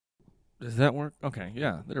Does that work? Okay,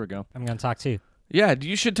 yeah, there we go. I'm going to talk too. Yeah,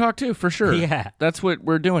 you should talk too, for sure. Yeah. That's what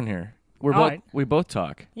we're doing here. We both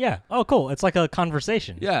talk. Yeah. Oh, cool. It's like a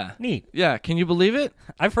conversation. Yeah. Neat. Yeah, can you believe it?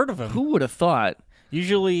 I've heard of him. Who would have thought?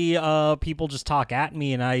 Usually people just talk at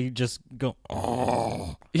me and I just go,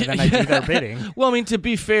 oh, and then I do their bidding. Well, I mean, to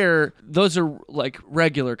be fair, those are like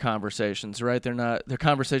regular conversations, right? They're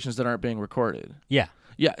conversations that aren't being recorded. Yeah.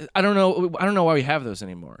 Yeah, I don't know why we have those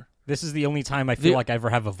anymore. This is the only time I feel like I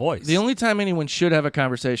ever have a voice. The only time anyone should have a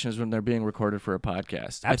conversation is when they're being recorded for a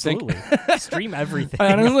podcast. Absolutely. I think. Stream everything.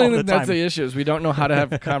 I don't all think the that's time. the issue. Is we don't know how to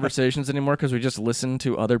have conversations anymore because we just listen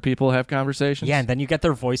to other people have conversations. Yeah, and then you get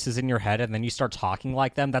their voices in your head, and then you start talking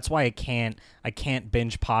like them. That's why I can't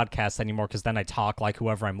binge podcasts anymore because then I talk like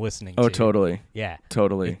whoever I'm listening to. Oh, totally. Yeah.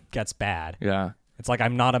 Totally. It gets bad. Yeah. It's like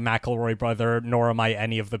I'm not a McElroy brother, nor am I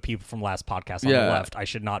any of the people from last podcast on Yeah. the left. I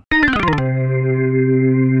should not.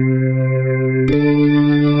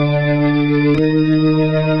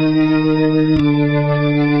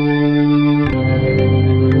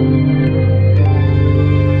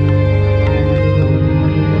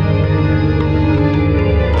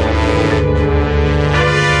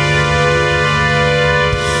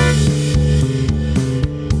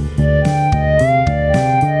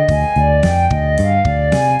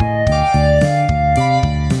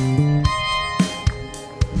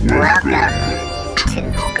 Welcome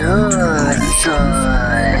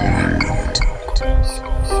to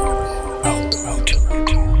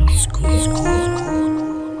School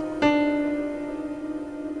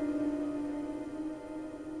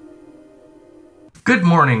Good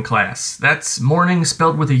morning, class. That's morning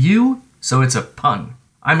spelled with a U, so it's a pun.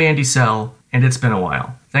 I'm Andy Sell, and it's been a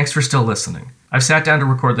while. Thanks for still listening. I've sat down to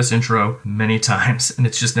record this intro many times, and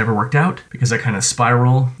it's just never worked out because I kind of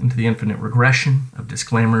spiral into the infinite regression of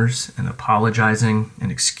disclaimers and apologizing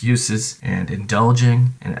and excuses and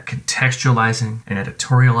indulging and contextualizing and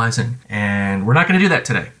editorializing, and we're not going to do that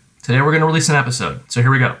today. Today we're going to release an episode, so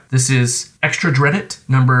here we go. This is Extra Dreaded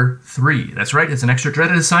number 3. That's right, it's an Extra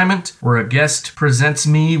Dreaded assignment where a guest presents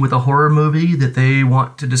me with a horror movie that they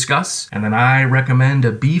want to discuss, and then I recommend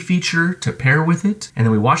a B feature to pair with it, and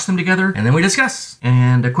then we watch them together, and then we discuss.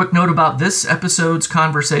 And a quick note about this episode's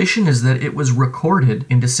conversation is that it was recorded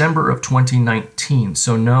in December of 2019,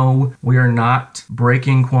 so no, we are not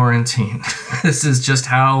breaking quarantine. This is just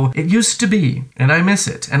how it used to be, and I miss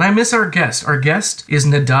it. And I miss our guest. Our guest is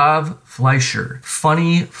Nadav Fleischer.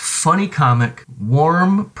 Funny comic,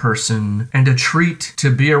 warm person, and a treat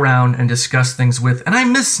to be around and discuss things with. And I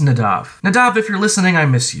miss Nadav. Nadav, if you're listening, I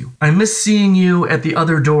miss you. I miss seeing you at the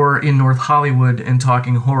other door in North Hollywood and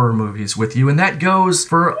talking horror movies with you. And that goes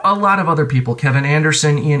for a lot of other people. Kevin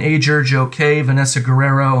Anderson, Ian Ager, Joe Kay, Vanessa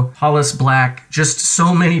Guerrero, Hollis Black. Just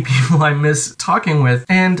so many people I miss talking with.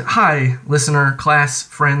 And hi, listener, class,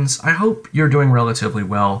 friends. I hope you're doing relatively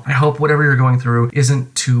well. I hope whatever you're going through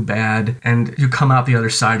isn't too bad and you come out the other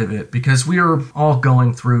side of it, because we are all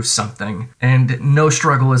going through something and no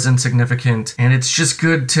struggle is insignificant, and it's just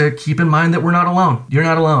good to keep in mind that we're not alone. You're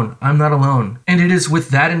not alone. I'm not alone. And it is with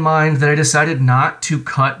that in mind that I decided not to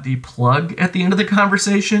cut the plug at the end of the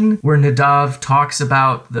conversation where Nadav talks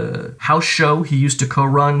about the house show he used to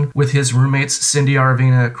co-run with his roommates Cindy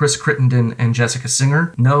Arvina, Chris Crittenden, and Jessica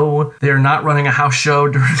Singer. No, they are not running a house show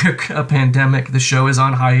during a pandemic. The show is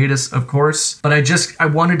on hiatus, of course, but I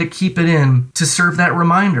wanted to keep it in to serve that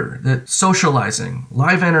reminder that socializing,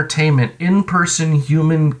 live entertainment, in-person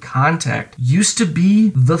human contact used to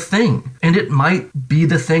be the thing, and it might be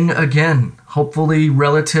the thing again. Hopefully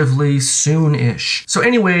relatively soon-ish. So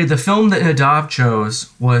anyway, the film that Nadav chose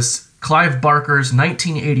was Clive Barker's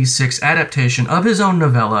 1986 adaptation of his own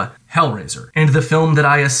novella, Hellraiser. And the film that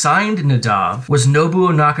I assigned Nadav was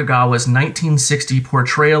Nobuo Nakagawa's 1960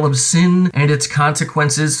 portrayal of sin and its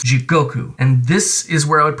consequences, Jigoku. And this is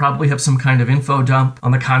where I would probably have some kind of info dump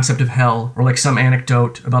on the concept of hell, or like some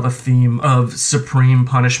anecdote about the theme of supreme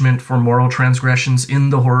punishment for moral transgressions in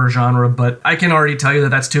the horror genre, but I can already tell you that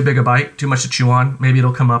that's too big a bite, too much to chew on. Maybe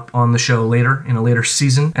it'll come up on the show later, in a later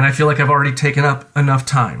season, and I feel like I've already taken up enough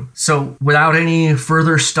time. So without any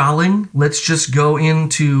further stalling, let's just go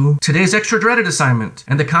into today's Extra Dreaded assignment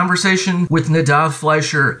and the conversation with Nadav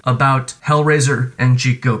Fleischer about Hellraiser and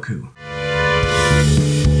Jigoku.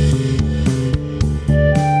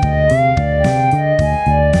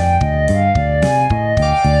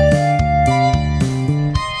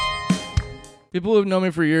 People who've known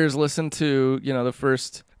me for years listen to,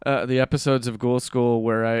 the episodes of Ghoul School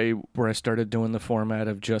where I started doing the format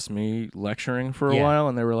of just me lecturing for a while,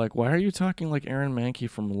 and they were like, "Why are you talking like Aaron Mahnke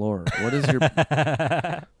from Lore? What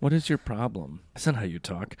is your problem? That's not how you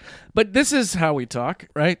talk." But this is how we talk,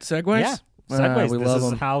 right? Segues? Yeah. Segues. We This love is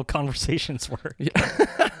them. how conversations work.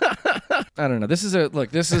 I don't know. This is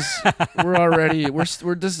we're already this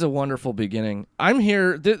is a wonderful beginning. I'm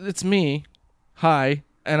here. It's me. Hi.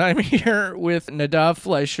 And I'm here with Nadav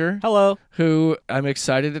Fleischer, Hello. who I'm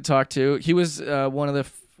excited to talk to. He was one of the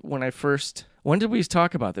when did we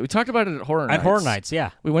talk about that? We talked about it at Horror Nights. At Horror Nights,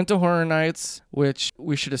 yeah. We went to Horror Nights, which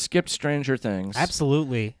we should have skipped Stranger Things.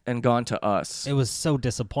 Absolutely. And gone to Us. It was so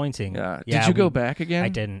disappointing. Yeah. Did you go back again? I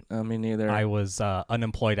didn't. Me neither. I was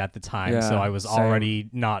unemployed at the time, Yeah, so I was same. already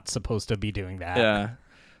not supposed to be doing that. Yeah.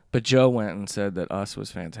 But Joe went and said that Us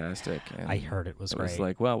was fantastic. And I heard it was it great. was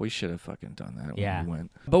like, well, we should have fucking done that Yeah. when we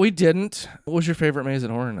went. But we didn't. What was your favorite maze at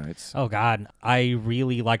Horror Nights? Oh, God. I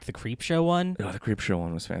really liked the Creep Show one. Oh, the Creep Show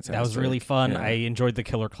one was fantastic. That was really fun. Yeah. I enjoyed the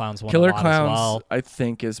Killer Clowns one Killer a lot Clowns, as well. I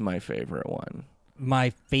think, is my favorite one.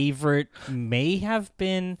 My favorite may have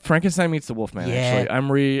been... Frankenstein Meets the Wolfman. Yeah.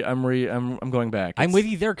 Actually, I'm going back. I'm with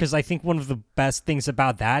you there because I think one of the best things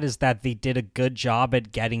about that is that they did a good job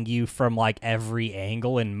at getting you from like every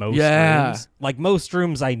angle in most rooms. Like most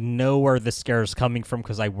rooms, I know where the scare's coming from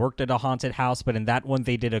because I worked at a haunted house, but in that one,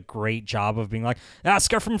 they did a great job of being like,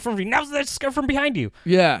 scare from in front of you, now there's scare from behind you.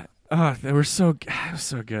 Yeah. Oh, they were so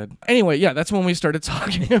good. Anyway, yeah, that's when we started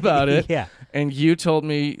talking about it. Yeah. And you told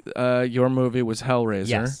me your movie was Hellraiser.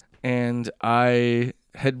 Yes. And I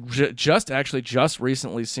had just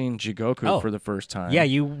recently seen Jigoku for the first time. Yeah,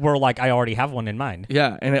 you were like, I already have one in mind.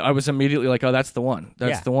 Yeah, and I was immediately like, oh, that's the one.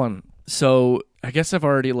 That's the one. So I guess I've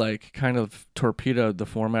already like kind of torpedoed the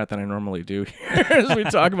format that I normally do here as we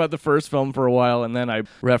talk about the first film for a while and then I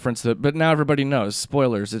reference it. But now everybody knows.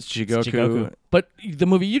 Spoilers, it's Jigoku. It's Jigoku. But the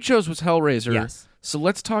movie you chose was Hellraiser. Yes. So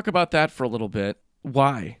let's talk about that for a little bit.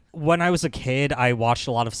 Why? When I was a kid, I watched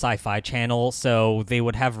a lot of Sci-Fi Channel, so they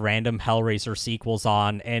would have random Hellraiser sequels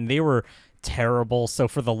on, and they were terrible. So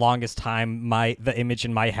for the longest time, the image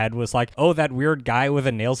in my head was like, oh, that weird guy with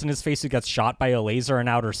the nails in his face who gets shot by a laser in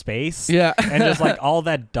outer space. Yeah. And just like all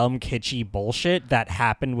that dumb kitschy bullshit that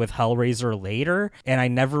happened with Hellraiser later, and I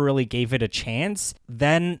never really gave it a chance.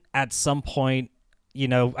 Then at some point,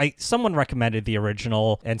 someone recommended the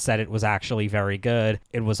original and said it was actually very good.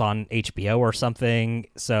 It was on HBO or something,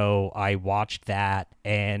 so I watched that,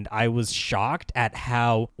 and I was shocked at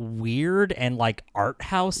how weird and like art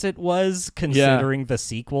house it was, considering the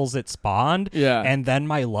sequels it spawned. Yeah. And then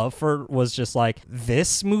my love for it was just like,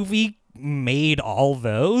 this movie made all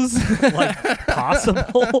those like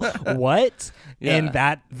possible. What? Yeah. And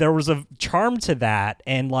that there was a charm to that,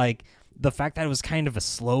 and like the fact that it was kind of a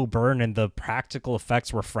slow burn and the practical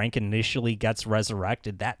effects where Frank initially gets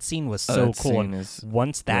resurrected, that scene was so that cool. scene And is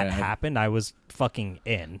once that rad. happened, I was fucking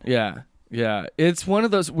in. Yeah. Yeah. It's one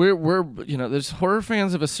of those we're there's horror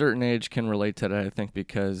fans of a certain age can relate to that, I think,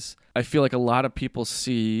 because I feel like a lot of people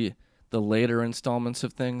see the later installments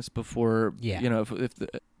of things before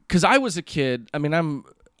because I was a kid. I mean,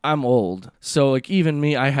 I'm old, so like even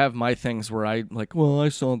me, I have my things where I like, well, I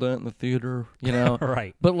saw that in the theater,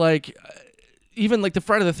 Right. But like, even like the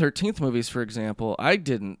Friday the 13th movies, for example, I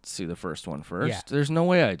didn't see the first one first. Yeah. There's no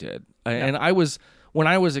way I did, and when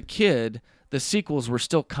I was a kid, the sequels were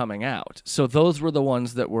still coming out, so those were the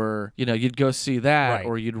ones that were, you'd go see that, Right.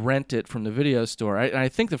 or you'd rent it from the video store. I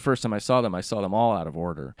think the first time I saw them all out of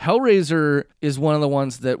order. Hellraiser is one of the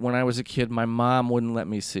ones that when I was a kid, my mom wouldn't let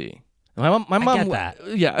me see. My mom get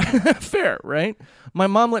that. Yeah, fair, right? My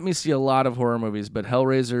mom let me see a lot of horror movies, but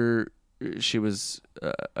Hellraiser, she was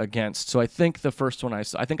against. So I think the first one I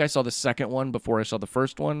saw the second one before I saw the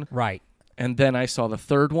first one. Right. And then I saw the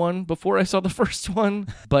third one before I saw the first one.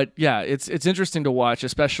 But yeah, it's interesting to watch,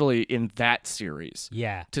 especially in that series,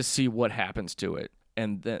 Yeah. to see what happens to it,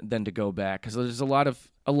 and then to go back, because there's a lot of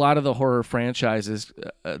the horror franchises,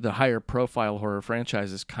 the higher profile horror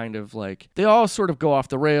franchises, kind of like they all sort of go off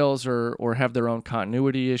the rails or have their own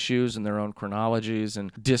continuity issues and their own chronologies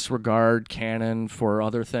and disregard canon for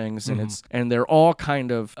other things, and they're all kind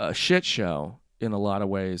of a shit show in a lot of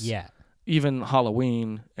ways. Yeah. Even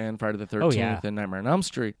Halloween and Friday the 13th and Nightmare on Elm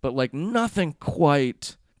Street, but like nothing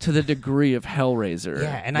quite to the degree of Hellraiser.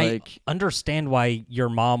 Yeah, and like, I understand why your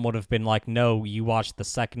mom would have been like, no, you watched the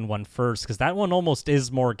second one first, because that one almost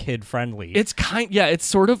is more kid-friendly. it's it's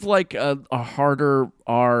sort of like a harder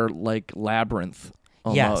R, like Labyrinth,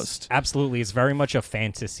 almost. Yes, absolutely. It's very much a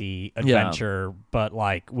fantasy adventure, but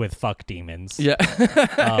like with fuck demons. Yeah.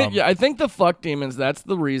 Yeah, I think the fuck demons, that's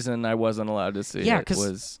the reason I wasn't allowed to see Yeah, it.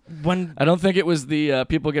 because when I don't think it was the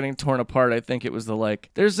people getting torn apart. I think it was the like,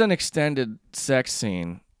 there's an extended sex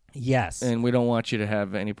scene, yes, and we don't want you to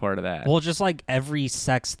have any part of that. well, just like every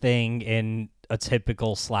sex thing in a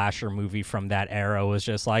typical slasher movie from that era was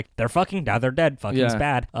just like, they're fucking, now they're dead, fucking's Yeah.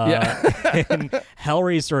 bad. And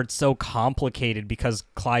Hellraiser, it's so complicated because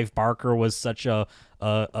Clive Barker was such a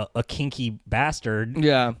kinky bastard,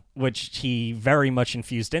 Yeah. which he very much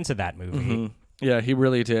infused into that movie. Yeah, he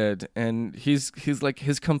really did. And he's like,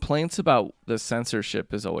 his complaints about the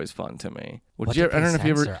censorship is always fun to me. What I did don't they know if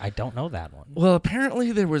you ever. censor? I don't know that one. Well,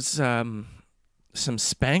 apparently there was some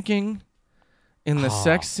spanking in the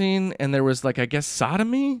sex scene, and there was like, I guess,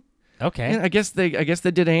 sodomy. Okay. And I guess they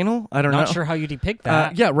did anal. I don't know. Not sure how you depict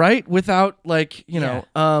that. Yeah, right. Without like,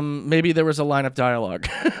 maybe there was a line of dialogue.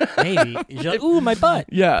 Maybe. You're like, ooh, my butt.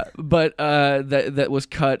 Yeah, but that was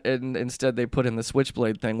cut, and instead they put in the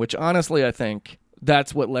switchblade thing, which honestly I think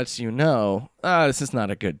that's what lets you know this is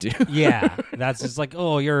not a good dude. Yeah, that's just like,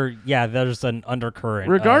 oh, there's an undercurrent.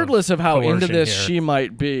 Regardless of how into coercion this here. she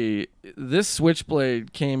might be, this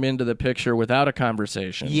switchblade came into the picture without a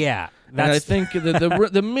conversation. Yeah, And I think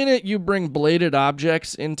the minute you bring bladed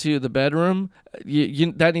objects into the bedroom,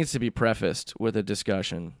 that needs to be prefaced with a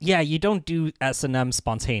discussion. yeah, you don't do S&M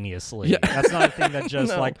spontaneously. Yeah. That's not a thing that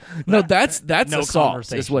just No, that's no assault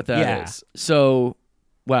conversation. is what that is. So,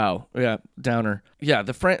 wow, yeah, downer. Yeah,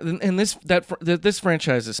 this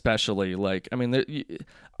franchise especially, like, I mean,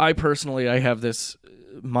 I personally have this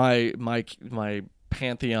my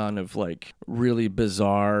pantheon of like really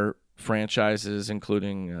bizarre franchises,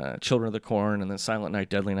 including Children of the Corn and the Silent Night,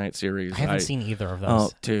 Deadly Night series. I haven't seen either of those. Oh,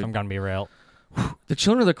 dude. If I'm gonna be real. The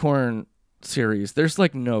Children of the Corn series, there's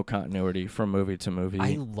like no continuity from movie to movie.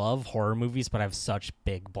 I love horror movies, but I have such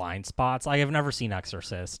big blind spots. I have never seen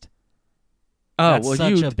Exorcist. Oh, That's well,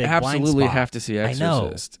 such you a big absolutely blind spot. have to see I know.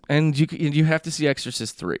 Exorcist, and you have to see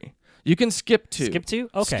Exorcist 3. You can skip 2. Skip 2?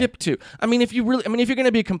 Okay. Skip 2. I mean, if you're going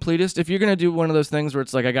to be a completist, if you're going to do one of those things where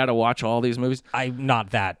it's like I got to watch all these movies, I'm not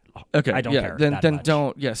that. okay, I don't yeah, care. Then that much.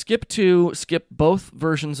 don't. Yeah, skip 2. Skip both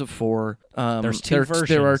versions of 4. There's two versions.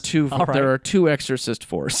 There are two. All right. There are 2 Exorcist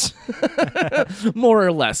 4s, more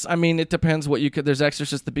or less. I mean, it depends what you could. There's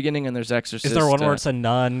Exorcist the beginning, and there's Exorcist. Is there one where it's a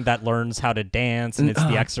nun that learns how to dance and it's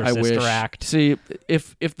the I Exorcist wish. act? See,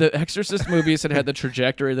 if the Exorcist movies had the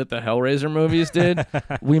trajectory that the Hellraiser movies did,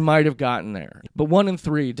 we might have gotten there. But 1 and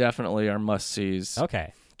 3 definitely are must-sees.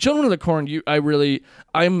 Okay. Children of the Corn,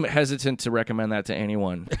 I'm hesitant to recommend that to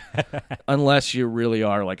anyone unless you really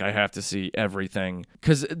are like, I have to see everything,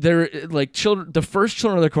 because they're like the first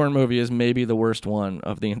Children of the Corn movie is maybe the worst one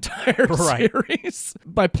of the entire series.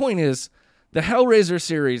 My point is, the Hellraiser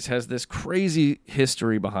series has this crazy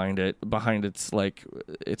history behind its like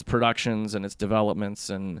its productions and its developments,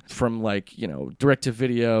 and from like, direct to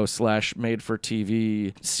video / made for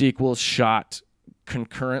TV sequels shot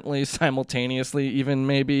concurrently, simultaneously, even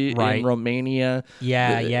maybe in Romania.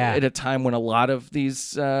 Yeah. At a time when a lot of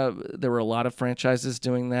these, there were a lot of franchises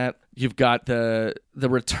doing that. You've got the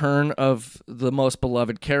return of the most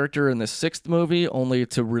beloved character in the 6th movie, only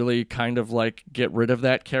to really kind of like get rid of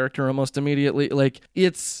that character almost immediately. Like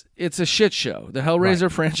it's a shit show. The Hellraiser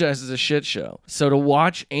franchise is a shit show. So to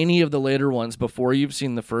watch any of the later ones before you've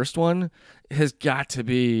seen the first one has got to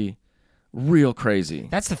be real crazy.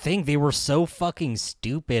 That's the thing. They were so fucking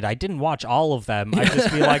stupid. I didn't watch all of them. I'd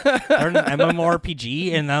just be like, they're an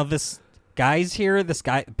MMORPG, and now this guy's here,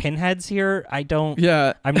 Pinhead's here.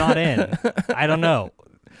 I'm not in. I don't know.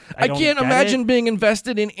 I can't imagine being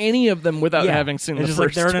invested in any of them without having seen the just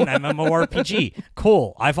first like, they're one. in an MMORPG.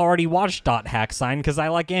 Cool. I've already watched Dot Hack Sign because I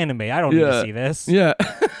like anime. I don't need to see this. Yeah.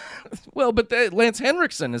 Well, but Lance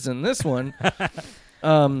Henriksen is in this one.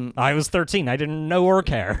 I was 13. I didn't know or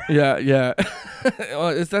care. Yeah.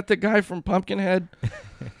 Is that the guy from Pumpkinhead?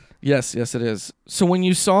 Yes, it is. So when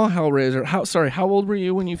you saw Hellraiser, how old were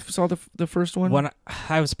you when you saw the first one? When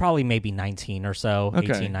I was probably maybe 19 or so,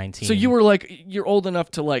 Okay. 18, 19. So you were like, you're old enough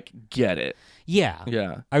to like get it. Yeah.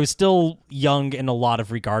 Yeah. I was still young in a lot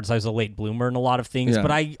of regards. I was a late bloomer in a lot of things, Yeah. but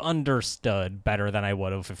I understood better than I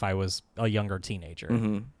would have if I was a younger teenager.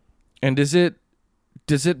 Mm-hmm. And does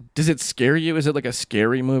it scare you? Is it like a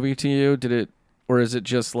scary movie to you? Or is it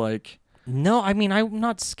just like... No, I mean, I'm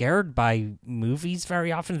not scared by movies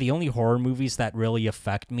very often. The only horror movies that really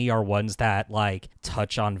affect me are ones that, like,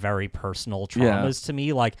 touch on very personal traumas to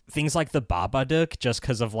me. Like, things like The Babadook, just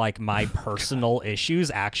because of, like, my personal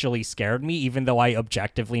issues actually scared me, even though I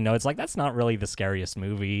objectively know it's like, that's not really the scariest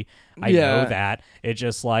movie. I know that. It's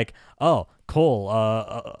just like, oh, cool,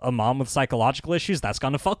 a mom with psychological issues, that's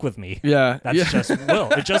gonna fuck with me. Yeah. That's just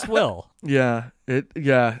will. It just will. Yeah.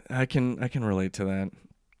 I can relate to that.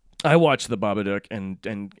 I watched The Babadook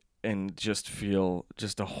and just feel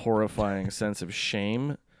just a horrifying sense of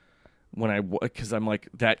shame because I'm like,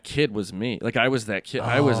 that kid was me. Like, I was that kid.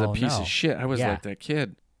 I was a piece of shit. I was like that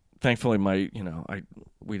kid. Thankfully,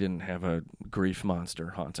 we didn't have a grief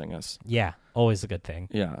monster haunting us. Yeah, always a good thing.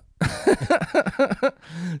 Yeah.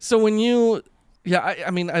 So when you,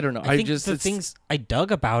 I mean, I don't know. I think the things I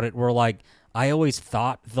dug about it were like, I always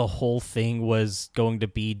thought the whole thing was going to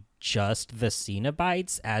be just the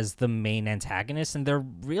Cenobites as the main antagonist, and they're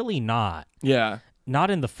really not. Yeah.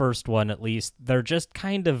 Not in the first one, at least. They're just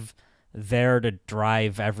kind of there to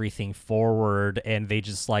drive everything forward, and they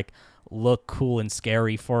just like look cool and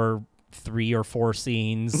scary for 3 or 4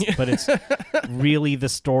 scenes, but it's really the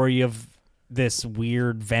story of this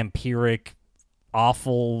weird vampiric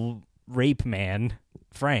awful rape man,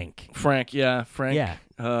 Frank. Yeah.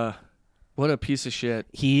 Yeah. What a piece of shit.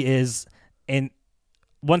 He is. And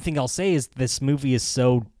one thing I'll say is this movie is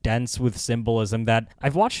so dense with symbolism that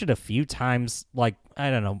I've watched it a few times, like, I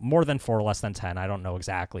don't know, more than 4, less than 10. I don't know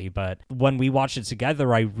exactly. But when we watched it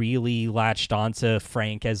together, I really latched onto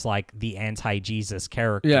Frank as like the anti-Jesus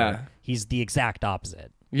character. Yeah. He's the exact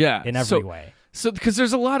opposite. Yeah. In every way. So, because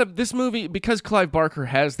there's a lot of this movie, because Clive Barker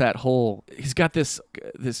has that whole, he's got this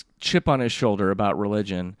chip on his shoulder about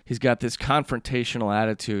religion. He's got this confrontational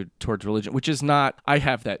attitude towards religion, which is not, I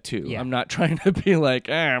have that too. Yeah. I'm not trying to be like,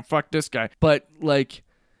 fuck this guy. But like,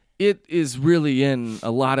 it is really in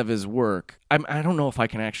a lot of his work. I don't know if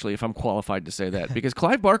I'm qualified to say that, because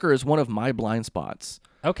Clive Barker is one of my blind spots.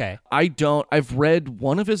 Okay. I've read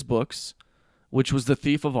one of his books, which was The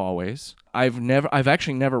Thief of Always. I've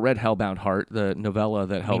actually never read Hellbound Heart, the novella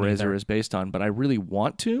that Hellraiser is based on, but I really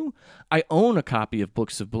want to. I own a copy of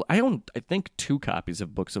Books of Blood. I think 2 copies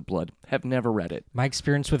of Books of Blood. Have never read it. My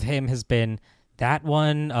experience with him has been that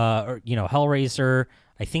one, Hellraiser.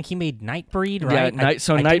 I think he made Nightbreed, right? Yeah,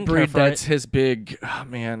 Nightbreed, that's his big, oh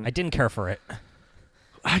man. I didn't care for it.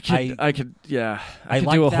 I could do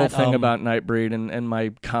a whole thing about Nightbreed and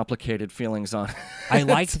my complicated feelings on it. I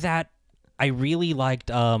liked that. I really liked,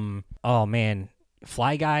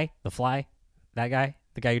 Fly Guy, The Fly, that guy,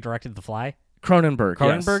 the guy who directed The Fly. Cronenberg,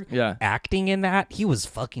 yes. Yeah. Acting in that, he was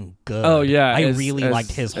fucking good. Oh, yeah. I really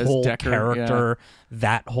liked his whole Decker, character. Yeah.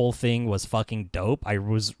 That whole thing was fucking dope. I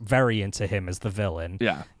was very into him as the villain.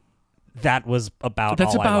 Yeah. That was I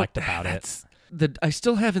liked about it. I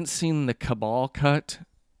still haven't seen the Cabal cut.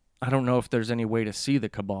 I don't know if there's any way to see the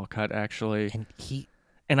Cabal cut, actually.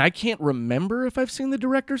 And I can't remember if I've seen the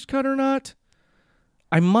director's cut or not.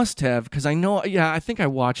 I must have, because I know, I think I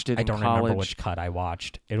watched it in college. I don't remember which cut I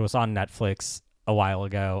watched. It was on Netflix a while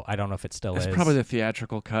ago. I don't know if it still is. It's probably the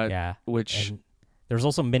theatrical cut. Yeah. And there's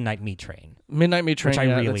also Midnight Meat Train. Which I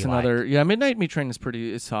really that's another. Liked. Yeah, Midnight Meat Train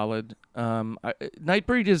is solid.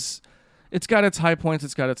 Nightbreed it's got its high points,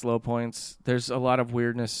 it's got its low points. There's a lot of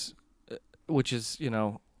weirdness, which is,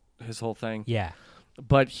 his whole thing. Yeah.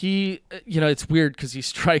 But he, it's weird because he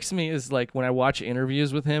strikes me as like when I watch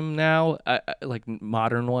interviews with him now, like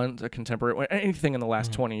modern ones, a contemporary one, anything in the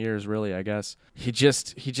last 20 years, really, I guess. He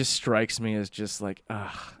just strikes me as just like,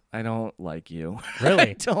 I don't like you. Really?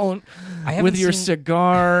 I don't. With your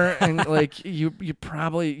cigar and like you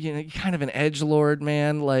probably, you're kind of an edgelord,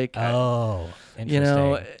 man. Like,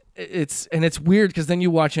 interesting. It's weird because then you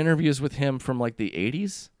watch interviews with him from like the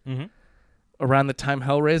 80s. Mm-hmm. Around the time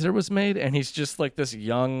Hellraiser was made, and he's just like this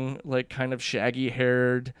young, like kind of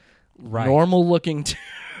shaggy-haired, normal-looking dude.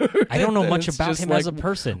 I don't know much about him as a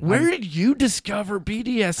person. Where did you discover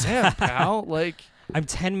BDSM, pal? Like, I'm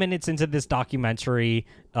 10 minutes into this documentary.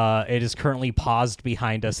 It is currently paused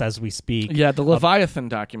behind us as we speak. Yeah, the Leviathan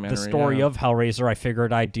documentary. The story of Hellraiser. I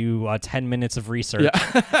figured I'd do 10 minutes of research.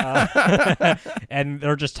 Yeah. And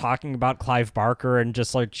they're just talking about Clive Barker and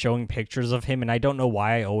just like showing pictures of him. And I don't know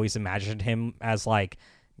why I always imagined him as like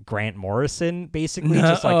Grant Morrison, basically.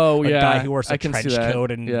 Just like a guy who wears a trench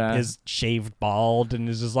coat and is shaved bald and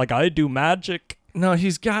is just like, I do magic. No,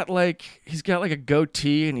 he's got like a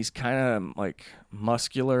goatee and he's kind of like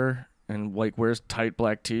muscular and like wears tight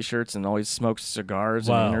black t-shirts and always smokes cigars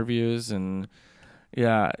in interviews. And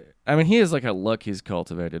yeah, I mean, he has like a look he's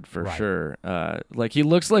cultivated for sure. Like he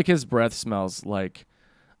looks like his breath smells like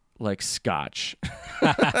scotch,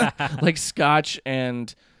 like scotch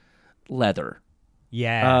and leather.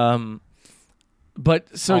 Yeah.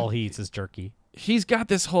 But so all he eats is jerky. He's got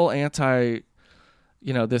this whole this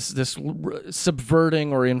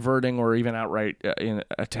subverting or inverting or even outright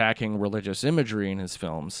attacking religious imagery in his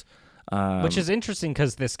films. Which is interesting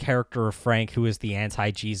because this character of Frank, who is the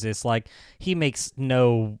anti-Jesus, like, he makes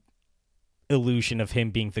no illusion of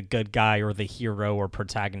him being the good guy or the hero or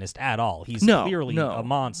protagonist at all. He's clearly a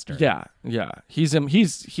monster. Yeah. He's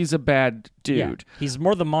a bad dude. Yeah. He's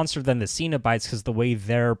more the monster than the Cenobites because the way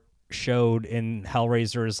they're showed in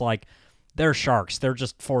Hellraiser is like, they're sharks. They're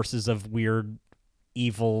just forces of weird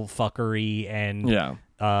evil fuckery and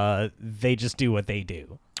They just do what they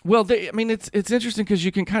do. Well, it's interesting because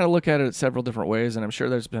you can kind of look at it several different ways, and I'm sure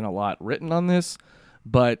there's been a lot written on this.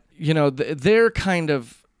 But, they're kind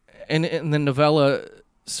of, and the novella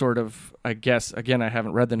sort of, I guess, again, I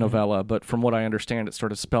haven't read the novella, but from what I understand, it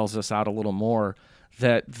sort of spells this out a little more,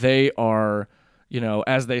 that they are,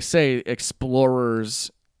 as they say, explorers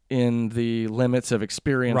in the limits of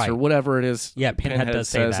experience or whatever it is. Yeah, Pinhead does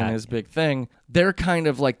say says that in his big thing. They're kind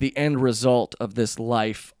of like the end result of this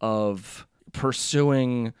life of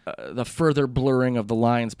pursuing the further blurring of the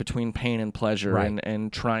lines between pain and pleasure,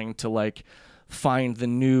 and trying to like find the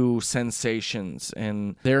new sensations,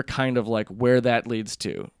 and they're kind of like where that leads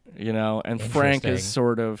to, and Frank is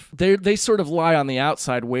sort of they sort of lie on the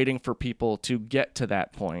outside waiting for people to get to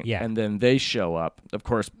that point, and then they show up, of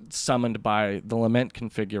course summoned by the Lament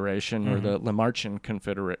configuration or the Lamarchian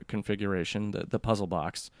configuration, the puzzle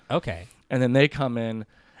box, and then they come in.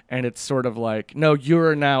 And it's sort of like, no,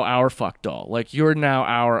 you're now our fuck doll. Like, you're now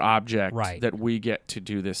our object that we get to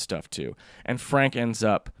do this stuff to. And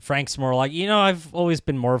Frank's more like, I've always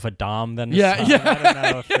been more of a dom than a I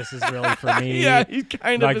don't know if this is really for me. Yeah, he's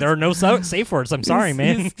kind of like, there are no safe words. I'm sorry,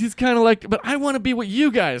 man. He's kind of like, but I want to be what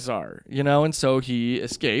you guys are, and so he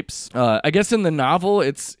escapes. I guess in the novel,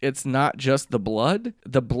 it's not just the blood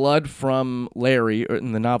from Larry, or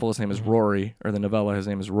in the novel his name is Rory, or the novella his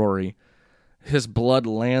name is Rory. His blood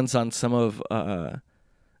lands on some of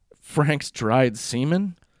Frank's dried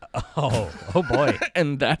semen. Oh boy!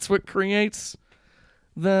 And that's what creates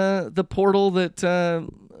the portal that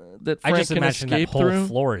Frank I just can imagine escape that whole through.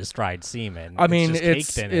 Floor is dried semen. I mean,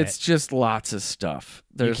 it's just lots of stuff.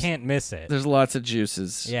 You can't miss it. There's lots of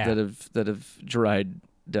juices that have dried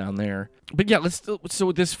down there. But yeah,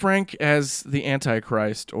 so this Frank as the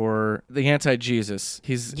Antichrist or the anti-Jesus.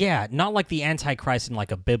 He's not like the Antichrist in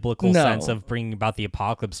like a biblical sense of bringing about the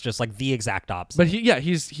apocalypse, just like the exact opposite. But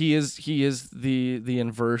he is the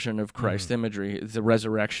inversion of Christ imagery. It's a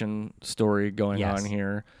resurrection story going on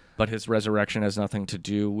here. But his resurrection has nothing to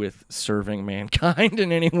do with serving mankind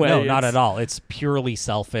in any way. No, not at all. It's purely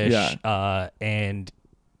selfish. And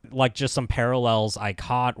like just some parallels I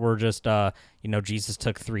caught were just Jesus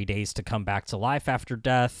took 3 days to come back to life after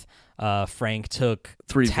death. Frank took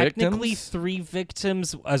three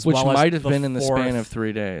victims, as which well as might have the been in the fourth, span of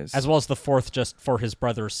 3 days, as well as the fourth just for his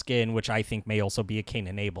brother's skin, which I think may also be a Cain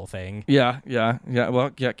and Abel thing. Well,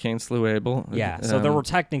 Cain slew Abel. So there were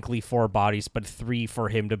technically 4 bodies, but 3 for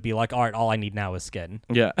him to be like, all right, all I need now is skin.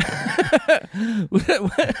 Yeah.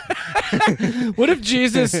 What if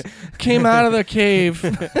Jesus came out of the cave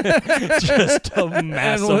just a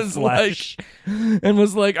mass of flesh and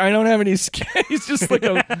was like, I don't have any skin. He's just like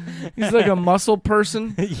a muscle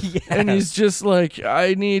person. Yes. And he's just like,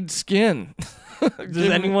 I need skin. Does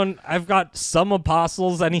anyone? I've got some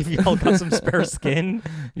apostles. Any of y'all got some spare skin?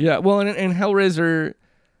 Yeah. Well, in Hellraiser,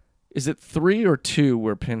 is it 3 or 2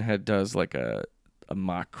 where Pinhead does like a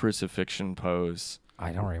mock crucifixion pose?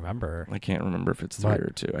 I don't remember. I can't remember if it's 3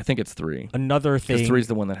 or 2. I think it's 3. Another thing. Because 3 is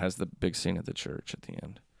the one that has the big scene at the church at the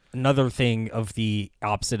end. Another thing of the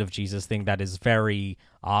opposite of Jesus thing that is very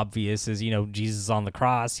obvious is, Jesus is on the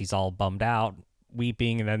cross. He's all bummed out,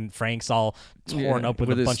 weeping, and then Frank's all torn up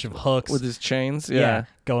with a bunch of hooks. With his chains,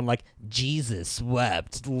 going like, Jesus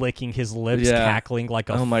wept, licking his lips, cackling like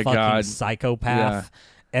a fucking psychopath,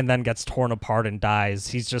 and then gets torn apart and dies.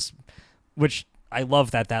 He's just, which I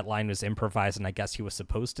love that line was improvised, and I guess he was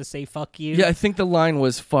supposed to say fuck you. Yeah, I think the line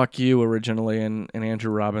was fuck you originally, and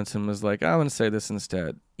Andrew Robinson was like, I'm going to say this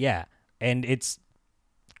instead. Yeah, and it's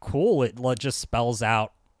cool. It just spells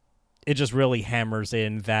out, it just really hammers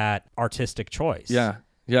in that artistic choice. Yeah.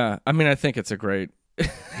 I mean, I think it's a great...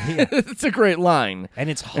 it's a great line. And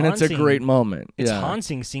it's haunting. And it's a great moment. It's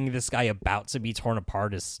haunting seeing this guy about to be torn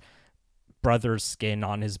apart, his brother's skin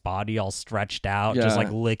on his body all stretched out, just like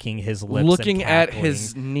licking his lips, looking and at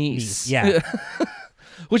his niece. Yeah.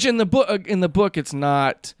 Which in the book it's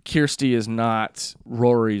not, Kirsty is not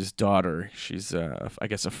Rory's daughter. She's I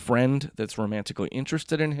guess a friend that's romantically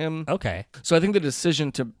interested in him. Okay. So I think the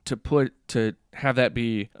decision to have that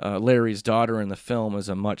be Larry's daughter in the film is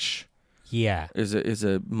a much is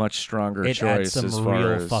a much stronger choice. It adds some as far real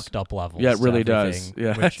as fucked up levels. Yeah, it really does.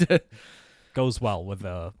 Yeah. Which goes well with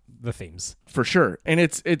the themes. For sure. And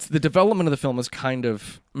it's the development of the film is kind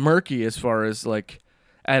of murky as far as like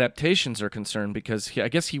adaptations are concerned, because I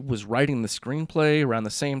guess he was writing the screenplay around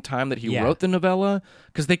the same time that he wrote the novella,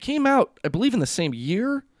 because they came out, I believe, in the same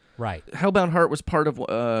year. Right. Hellbound Heart was part of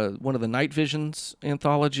one of the Night Visions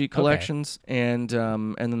anthology collections, and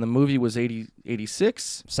then the movie was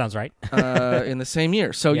 86 Sounds right. in the same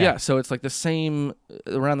year. So Yeah. so it's like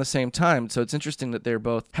around the same time. So it's interesting that they're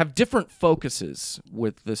both have different focuses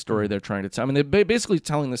with the story they're trying to tell. I mean, they're basically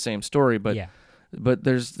telling the same story, but Yeah. but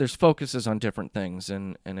there's focuses on different things,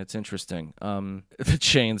 and it's interesting. The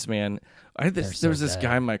chains, man. There was this good.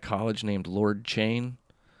 guy in my college named Lord Chain.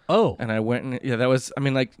 Oh, And I went and that was, I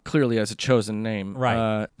mean, like clearly as a chosen name,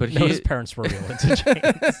 right. But no, his parents were real into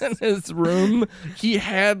chains. in his room, he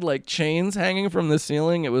had like chains hanging from the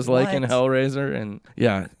ceiling. It was like in What? Hellraiser, and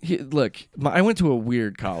I went to a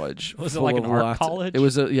weird college. Was it full like of an art lots- college? It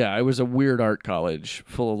was a weird art college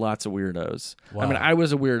full of lots of weirdos. I mean, Wow. I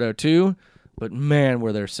was a weirdo too, but man,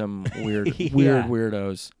 were there some weird Yeah.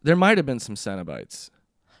 weirdos. There might have been some Cenobites.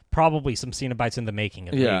 Probably some Cenobites in the making,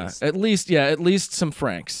 at least. At least some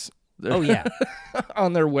Franks. Oh, yeah.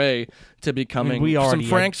 On their way to becoming we some already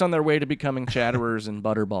Franks on their way to becoming Chatterers and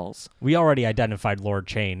Butterballs. We already identified Lord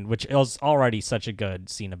Chain, which is already such a good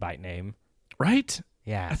Cenobite name. Right?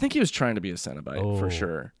 Yeah. I think he was trying to be a Cenobite for Oh.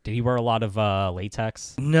 sure. Did he wear a lot of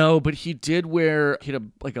latex? No, but he had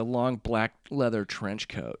a long black leather trench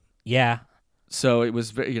coat. Yeah. So it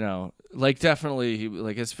was, like definitely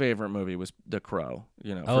his favorite movie was The Crow,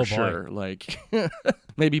 Oh, for boy. sure. Like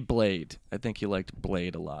maybe Blade. I think he liked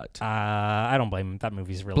Blade a lot. I don't blame him. That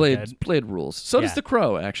movie's really good. Blade rules. So does Yeah. The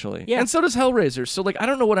Crow, actually. Yeah. And so does Hellraiser. So, I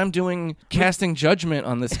don't know what I'm doing casting judgment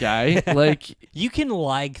on this guy. You can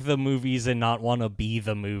like the movies and not want to be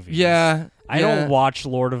the movies. yeah. I don't watch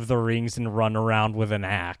Lord of the Rings and run around with an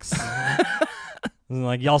axe.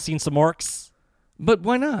 Like, y'all seen some orcs? But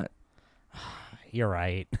why not? You're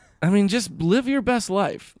right. I mean, just live your best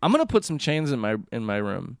life. I'm gonna put some chains in my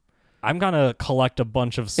room. I'm gonna collect a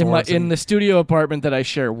bunch of swords. In and the studio apartment that I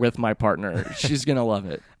share with my partner. She's gonna love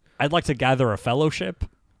it. I'd like to gather a fellowship.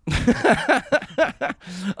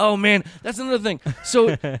 Oh man, that's another thing. So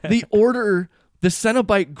the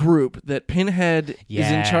Cenobite group that Pinhead is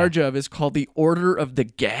in Yeah. charge of is called the Order of the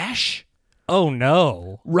Gash. Oh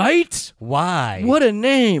no! Right? Why? What a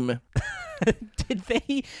name.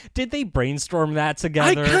 Did they brainstorm that I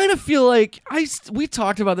together? kind of feel like we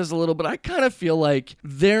talked about this a little, but I kind of feel like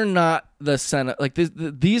they're not the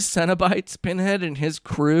these Cenobites, Pinhead and his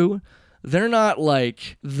crew. They're not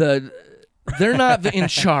like they're not the in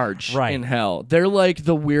charge Right. in hell. They're like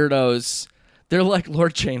the weirdos. They're like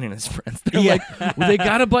Lord Chain and his friends. They're Yeah. like they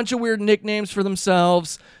got a bunch of weird nicknames for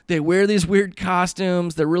themselves. They wear these weird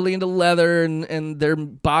costumes. They're really into leather and their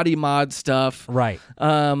body mod stuff. Right.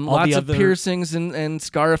 Lots the of other- piercings and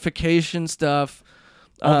scarification stuff.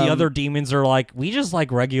 All the other demons are like, we just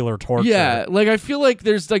like regular torture. Yeah, I feel like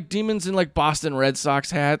there's demons in Boston Red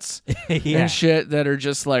Sox hats Yeah. and shit that are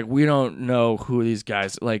just we don't know who these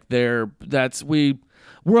guys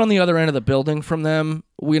we're on the other end of the building from them.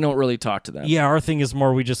 We don't really talk to them. Yeah, our thing is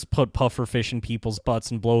more we just put puffer fish in people's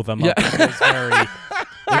butts and blow them Yeah. up.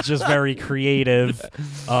 It's just very creative.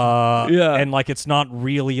 Yeah. And it's not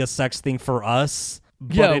really a sex thing for us,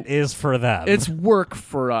 but Yeah. it is for them. It's work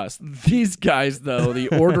for us. These guys, though, the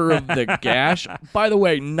Order of the Gash, by the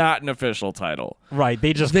way, not an official title. right.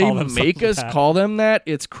 They just They call themselves make us that. call them that.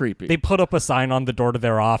 It's creepy. They put up a sign on the door to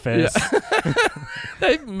their office.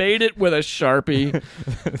 They made it with a Sharpie.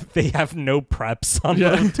 They have no preps on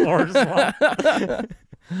the doors.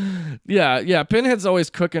 Yeah. Pinhead's always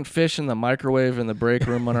cooking fish in the microwave in the break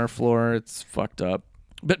room on our floor. It's fucked up.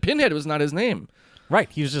 But Pinhead was not his name. Right.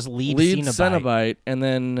 He was just lead Cenobite. Cenobite. And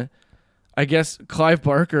then I guess Clive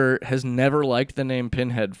Barker has never liked the name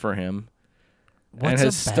Pinhead for him. What's and a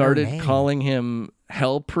has better started name? calling him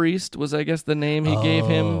Hell Priest was I guess the name he gave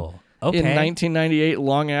him. Okay. In 1998,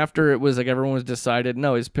 long after it was everyone was decided,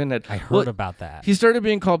 no, he's Pinhead. I heard about that. He started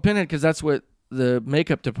being called Pinhead because that's what the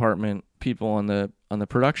makeup department people on the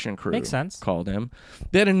production crew Makes sense. called him.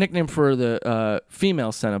 They had a nickname for the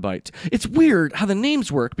female Cenobite. It's weird how the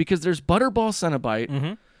names work because there's Butterball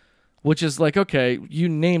Cenobite, which is okay, you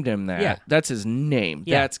named him that. Yeah. That's his name.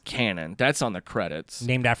 Yeah. That's canon. That's on the credits.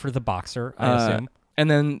 Named after the boxer, I assume. And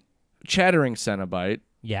then Chattering Cenobite,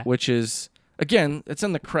 Yeah. which is again, it's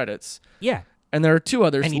in the credits. Yeah. And there are two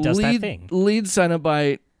others. And he does that thing. Lead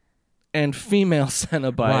Cenobite and female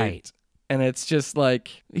Cenobite. Right. And it's just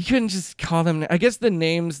you couldn't just call them. I guess the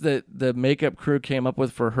names that the makeup crew came up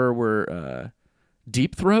with for her were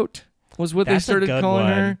Deep Throat was what That's a they started good calling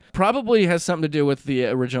one. her. Probably has something to do with the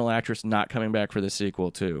original actress not coming back for the sequel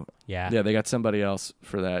too. Yeah. Yeah, they got somebody else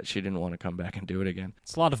for that. She didn't want to come back and do it again.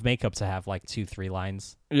 It's a lot of makeup to have 2-3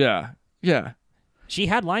 lines. Yeah. She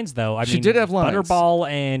had lines though. I She mean, did have lines. Butterball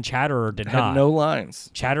and Chatterer did Had not. no lines.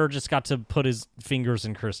 Chatterer just got to put his fingers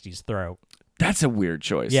in Kirsty's throat. That's a weird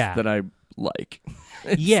choice. Yeah. That I like.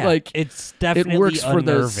 It's Yeah, like it's definitely it works for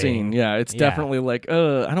the unnerving. scene. Yeah, it's definitely like,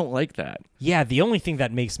 I don't like that. Yeah, the only thing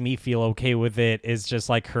that makes me feel okay with it is just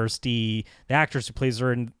like Kirsty, the actress who plays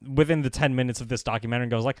her, and within the 10 minutes of this documentary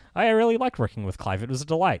goes like, I really liked working with Clive. It was a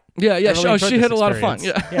delight. Yeah, I really enjoyed she this had a lot of fun.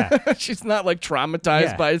 experience. Yeah, she's not like traumatized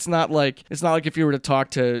Yeah. by it. It's not like if you were to talk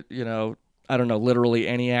to I don't know, literally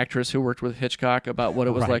any actress who worked with Hitchcock about what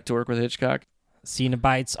it was Right. like to work with Hitchcock.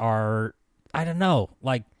 Cenobites are, I don't know,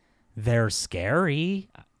 like they're scary.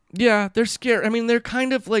 Yeah, they're scary. I mean, they're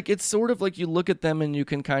kind of like, it's sort of like you look at them and you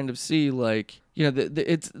can kind of see like,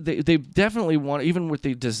 they definitely want, even with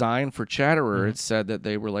the design for Chatterer, it said that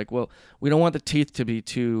they were like, well, we don't want the teeth to be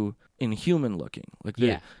too inhuman looking. Like,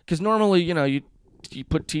 because normally, you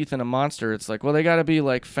put teeth in a monster, it's like, well, they got to be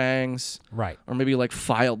like fangs, Right. or maybe like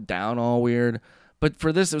filed down all weird. But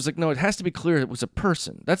for this, it was like, no, it has to be clear it was a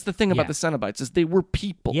person. That's the thing about Yeah. the Cenobites, is they were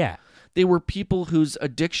people. Yeah. They were people whose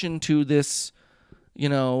addiction to this,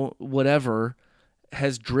 whatever,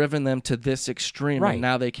 has driven them to this extreme, Right. and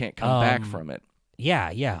now they can't come back from it.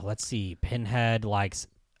 Yeah. Let's see. Pinhead likes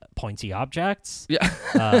pointy objects.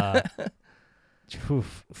 Yeah.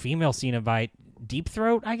 Female Cenobite, deep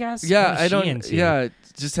throat, I guess. Yeah, What is I she don't. into? Yeah,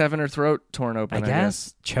 just having her throat torn open. I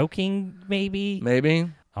guess choking, maybe. Maybe.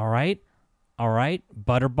 All right.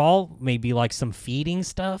 Butterball, maybe like some feeding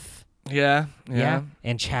stuff. Yeah.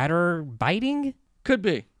 And Chatter biting. Could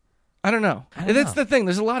be. I don't know. I don't That's know. the thing.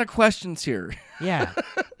 There's a lot of questions here. Yeah.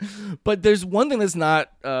 But there's one thing that's not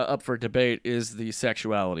up for debate is the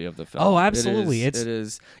sexuality of the film. Oh, absolutely. It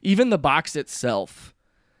is. Even the box itself,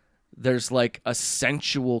 there's like a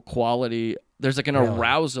sensual quality. There's like an Really?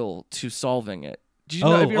 arousal to solving it. Did you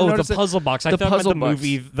have you ever the noticed that? puzzle box. I The thought about puzzle the box.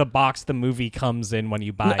 movie, the box the movie comes in when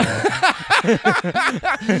you buy it.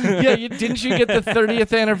 Yeah, didn't you get the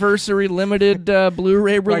 30th anniversary limited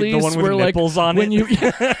Blu-ray release? Right, the one with where, like, nipples on when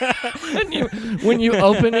it. when you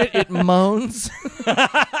open it, it moans.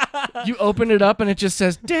 You open it up and it just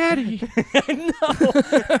says, "Daddy."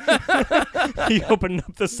 You open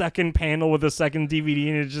up the second panel with the second DVD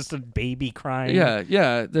and it's just a baby crying.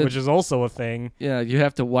 Yeah. Which is also a thing. Yeah, you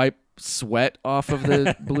have to wipe sweat off of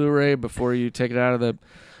the Blu-ray before you take it out of the.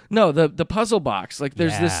 No, the puzzle box. Like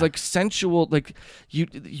there's this Yeah. like sensual, like you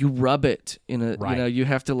rub it in a Right. you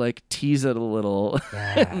have to like tease it a little,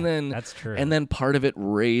 Yeah, and then that's true. and then part of it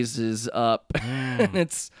raises up, and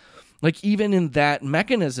it's like even in that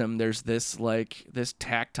mechanism, there's this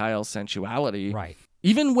tactile sensuality. Right.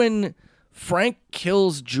 Even when Frank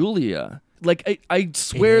kills Julia, like I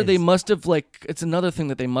swear they is. must have it's another thing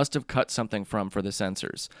that they must have cut something from for the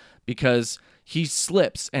censors, because he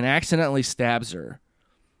slips and accidentally stabs her,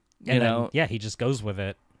 And then, he just goes with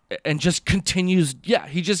it. and just continues. Yeah,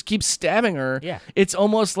 he just keeps stabbing her. Yeah. It's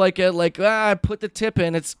almost like I put the tip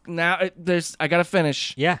in. It's now I gotta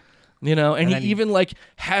finish. Yeah. And, And he then- even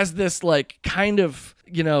has this kind of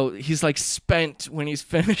he's spent when he's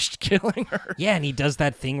finished killing her. Yeah, and he does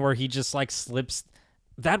that thing where he just slips.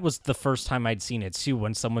 That was the first time I'd seen it too,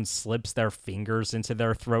 when someone slips their fingers into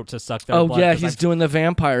their throat to suck their blood. 'cause He's doing the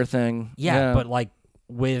vampire thing. Yeah, but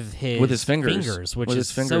with his fingers. which With is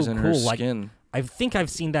his fingers so in cool. her skin. I think I've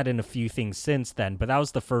seen that in a few things since then, but that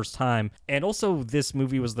was the first time. And also, this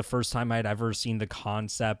movie was the first time I'd ever seen the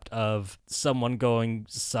concept of someone going,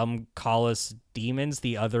 some call us demons,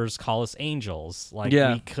 the others call us angels.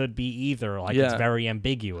 Yeah. We could be either. Yeah. It's very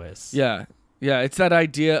ambiguous. Yeah. It's that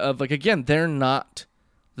idea of again, they're not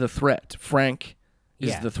the threat. Frank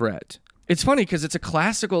is Yeah. the threat. It's funny because it's a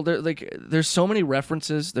classical. There's so many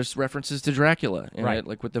references. There's references to Dracula in Right. it,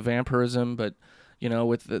 like with the vampirism, but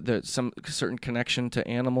with the some certain connection to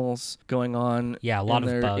animals going on. Yeah, a lot in of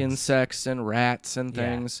there, bugs. insects and rats and Yeah.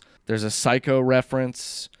 things. There's a Psycho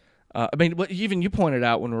reference. Even you pointed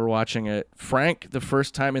out when we were watching it, Frank, the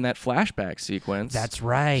first time in that flashback sequence, That's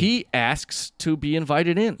right. he asks to be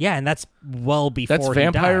invited in. Yeah, and that's well before That's he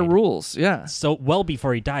vampire died. rules. Yeah. So well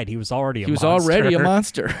before he died, he was already a He was monster. already a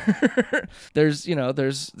monster.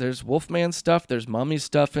 There's Wolfman stuff. There's Mummy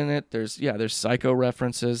stuff in it. There's Psycho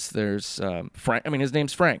references. There's Frank. I mean, his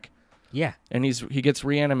name's Frank, Yeah, and he gets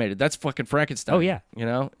reanimated. That's fucking Frankenstein. Oh, yeah.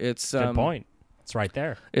 It's good point. It's right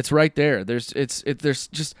there. It's right there. There's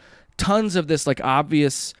just tons of this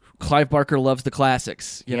obvious. Clive Barker loves the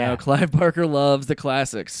classics. You know, Yeah. Clive Barker loves the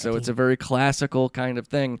classics. So it's a very classical kind of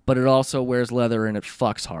thing, but it also wears leather and it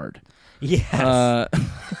fucks hard. Yes. Uh,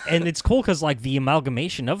 And it's cool because the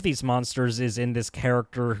amalgamation of these monsters is in this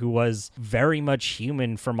character who was very much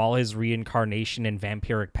human from all his reincarnation and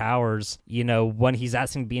vampiric powers. When he's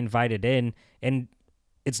asking to be invited in, and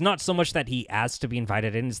it's not so much that he asked to be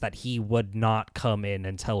invited in, it's that he would not come in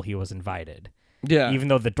until he was invited. Yeah. Even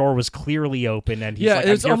though the door was clearly open and he's Yeah, like,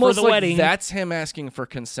 it's I'm here almost for the like wedding. that's him asking for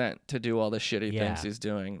consent to do all the shitty Yeah. things he's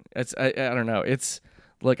doing. I don't know. It's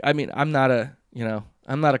like, I mean, I'm not a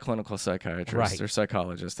clinical psychiatrist Right. or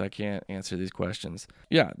psychologist. I can't answer these questions.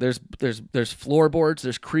 Yeah, there's floorboards,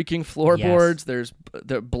 there's creaking floorboards, there's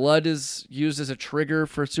the blood is used as a trigger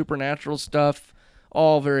for supernatural stuff.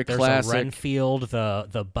 All very There's classic. a Renfield,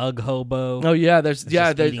 the bug hobo. Oh yeah, there's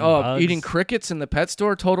just eating bugs. eating crickets in the pet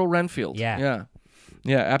store. Total Renfield. Yeah.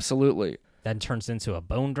 Yeah, absolutely. Then turns into a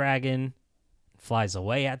bone dragon, flies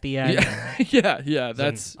away at the end. Yeah. It's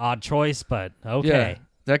That's an odd choice, but yeah. okay.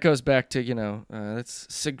 That goes back to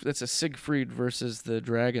that's a Siegfried versus the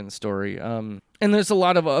dragon story. And there's a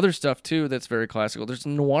lot of other stuff too that's very classical. There's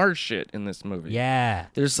noir shit in this movie. Yeah,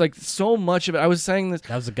 There's like so much of it. I was saying this.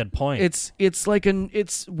 that was a good point. It's like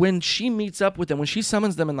it's when she meets up with them, when she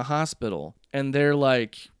summons them in the hospital, and they're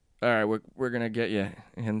like, all right, we're gonna get you,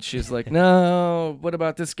 and she's like, no, what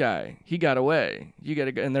about this guy? He got away. You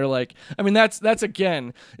gotta go. And they're like, I mean, that's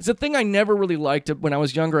again, it's a thing I never really liked when I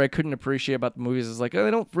was younger. I couldn't appreciate about the movies. Is like,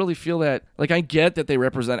 I don't really feel that. Like, I get that they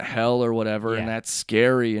represent hell or whatever, and Yeah. that's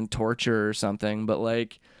scary and torture or something, but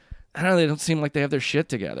like, I don't know, they don't seem like they have their shit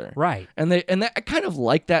together. right. And I kind of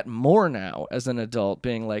like that more now as an adult,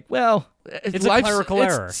 being like, well, It's a clerical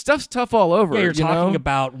error. Stuff's tough all over. Yeah, you're you talking know?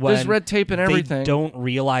 about when There's red tape and everything. They don't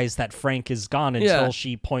realize that Frank is gone until Yeah.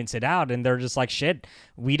 she points it out, and they're just like, shit,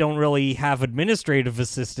 we don't really have administrative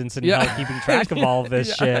assistants in Yeah. keeping track of all of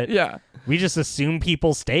this shit. Yeah. We just assume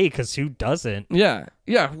people stay, because who doesn't? Yeah.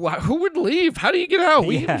 Who would leave? How do you get out?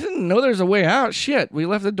 We Yeah. didn't know there's a way out. Shit. We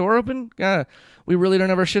left the door open. We really don't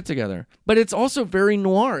have our shit together. But it's also very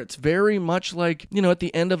noir. It's very much like, at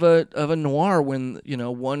the end of a noir when,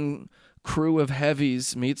 one crew of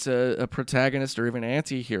heavies meets a protagonist or even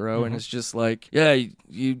anti-hero and it's just like, yeah,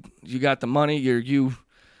 you got the money, you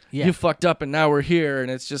fucked up and now we're here,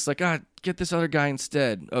 and it's just like, get this other guy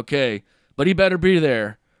instead. Okay. But he better be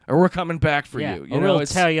there or we're coming back for you. Or we'll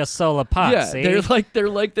tell you solar pot, Yeah, see? they're like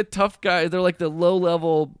the tough guy. They're like the low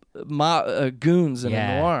level goons in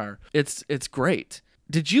a noir. It's great.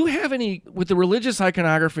 Did you have any with the religious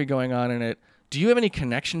iconography going on in it? Do you have any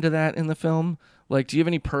connection to that in the film? Like, do you have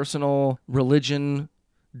any personal religion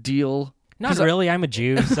deal? Not really. I'm a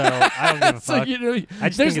Jew, so I don't give a So, fuck. I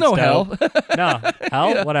just there's think no it's hell. dope. No,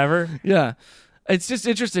 hell, whatever. Yeah, it's just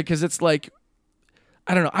interesting because it's like,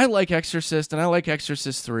 I don't know. I like Exorcist and I like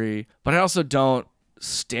Exorcist 3, but I also don't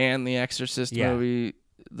stand the Exorcist movie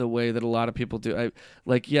the way that a lot of people do.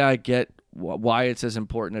 I get why it's as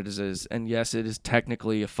important as it is, and yes, it is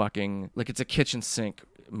technically a fucking, like, it's a kitchen sink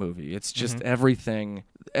movie. It's just everything,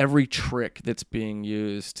 every trick that's being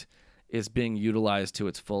used is being utilized to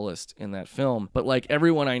its fullest in that film. But like,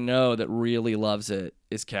 everyone I know that really loves it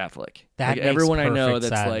is Catholic. That like, makes everyone I know perfect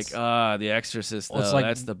that's sense. like, The Exorcist, though, it's like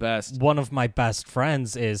that's the best. One of my best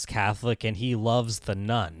friends is Catholic, and he loves The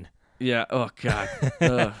Nun. Yeah. Oh God.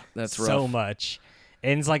 Ugh, that's rough. So much.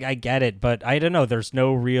 And it's like, I get it, but I don't know. There's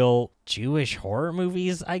no real Jewish horror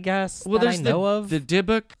movies, I guess, Well, that there's I know of. the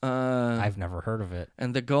Dybbuk, I've never heard of it.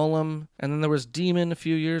 and the Golem, and then there was Demon a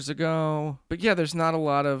few years ago. But yeah, there's not a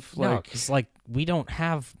lot of No, like. it's like we don't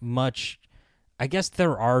have much. I guess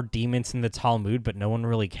there are demons in the Talmud, but no one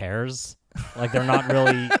really cares. Like, they're not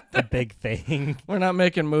really the big thing. We're not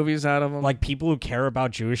making movies out of them. Like, people who care about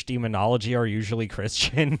Jewish demonology are usually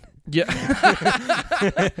Christian. yeah.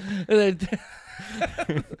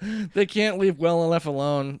 They can't leave well enough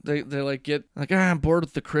alone. They like get like, I'm bored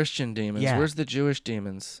with the Christian demons. Yeah. Where's the Jewish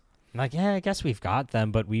demons? I'm like, yeah, I guess we've got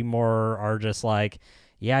them, but we more are just like,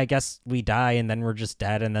 yeah, I guess we die and then we're just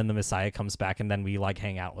dead, and then the Messiah comes back and then we like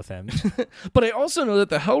hang out with him. But I also know that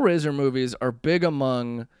the Hellraiser movies are big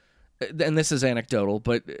among, and this is anecdotal,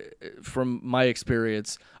 but from my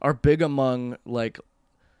experience, are big among like,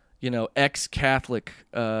 ex-Catholic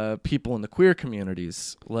people in the queer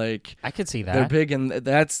communities. Like, I could see that. they're big, and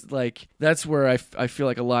that's where I feel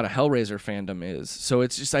like a lot of Hellraiser fandom is. So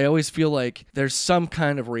it's just, I always feel like there's some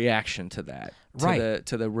kind of reaction to that,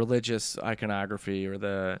 to the religious iconography or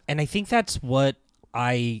the. And I think that's what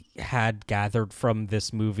I had gathered from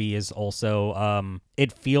this movie is also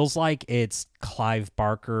it feels like it's Clive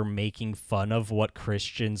Barker making fun of what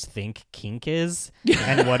Christians think kink is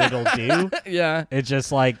and what it'll do. Yeah. It's just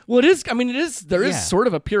like, Well, it is. I mean, there is Yeah. sort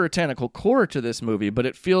of a puritanical core to this movie, but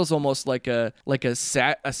it feels almost like a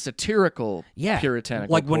satirical yeah,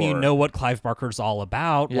 puritanical like when you core. know what Clive Barker's all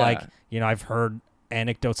about. Yeah. Like, I've heard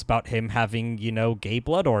anecdotes about him having, gay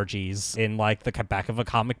blood orgies in like the back of a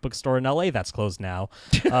comic book store in LA that's closed now.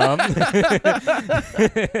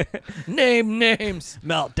 Name names.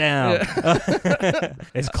 Meltdown.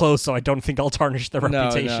 It's closed, so I don't think I'll tarnish the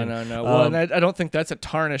reputation. No. Well, and I don't think that's a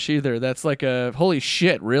tarnish either. That's like a holy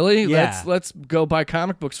shit, really? Yeah. Let's go buy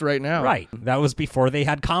comic books right now. Right. That was before they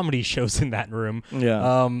had comedy shows in that room.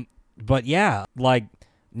 Yeah. But yeah, like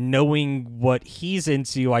knowing what he's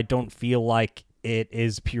into, I don't feel like it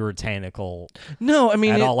is puritanical. No, I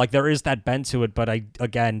mean at all. Like there is that bent to it, but I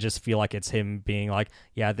again just feel like it's him being like,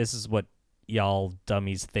 yeah, this is what y'all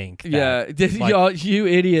dummies think. Yeah, like, you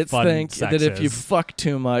idiots fun think sex that if you is. fuck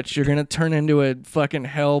too much, you're gonna turn into a fucking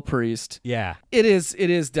hell priest. Yeah. It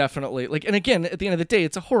is definitely like, and again, at the end of the day,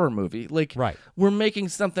 it's a horror movie. Like, Right. we're making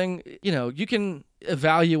something. You can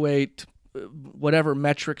evaluate whatever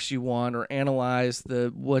metrics you want or analyze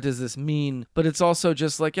what does this mean, but it's also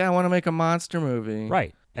just like, yeah, I want to make a monster movie.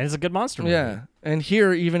 Right. And it's a good monster movie. Yeah, and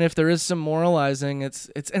here, even if there is some moralizing, it's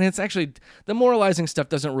actually the moralizing stuff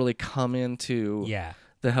doesn't really come into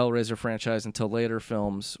the Hellraiser franchise until later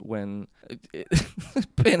films when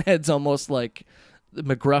Pinhead's almost like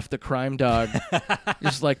McGruff the crime dog,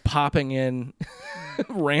 just like popping in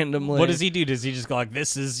randomly. What does he do? Does he just go like,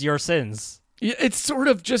 "This is your sins"? Yeah, it's sort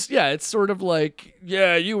of like,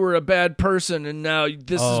 yeah, you were a bad person, and now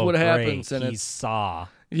this is what happens. And he's Saw.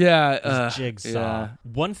 Yeah, Jigsaw. yeah.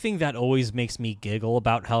 One thing that always makes me giggle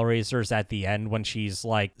about Hellraiser is at the end when she's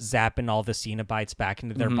like zapping all the Cenobites back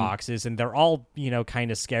into their boxes, and they're all,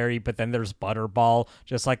 kind of scary, but then there's Butterball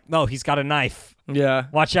just like, no, he's got a knife. Yeah.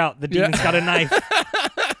 Watch out, the demon's got a knife.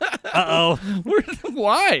 Uh-oh.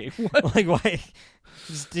 Why? What? Like, why?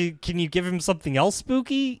 Can you give him something else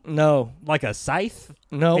spooky? No. Like a scythe?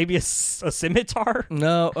 No. Maybe a scimitar?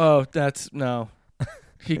 No. Oh, no.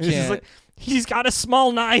 He It's just can't. like, he's got a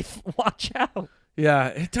small knife. Watch out. Yeah,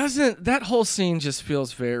 it doesn't. That whole scene just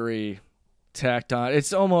feels very tacked on.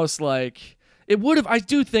 It's almost like it would have. I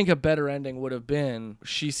do think a better ending would have been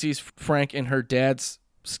she sees Frank in her dad's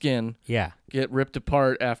skin Yeah. get ripped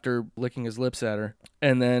apart after licking his lips at her,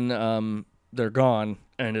 and then they're gone,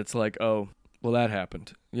 and it's like, oh, well, that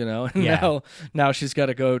happened, And Yeah. now she's got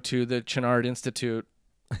to go to the Chenard Institute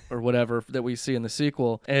or whatever that we see in the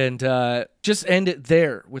sequel, and just end it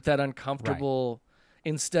there with that uncomfortable.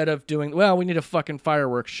 Instead of doing, well, we need a fucking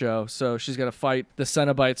fireworks show, so she's got to fight the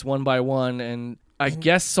Cenobites one by one, and I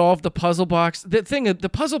guess solve the puzzle box. The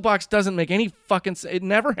puzzle box doesn't make any fucking sense. It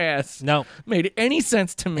never has. No. Made any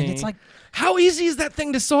sense to me. And it's like, how easy is that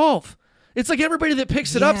thing to solve? It's like everybody that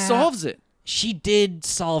picks it up Yeah. solves it. She did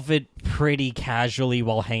solve it pretty casually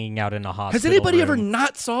while hanging out in a hospital Has anybody room. ever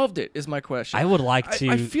not solved it, is my question. I would like to.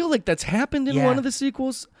 I feel like that's happened in Yeah. one of the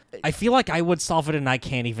sequels. I feel like I would solve it, and I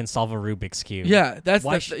can't even solve a Rubik's Cube. Yeah, that's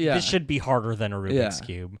Why yeah. This should be harder than a Rubik's Yeah.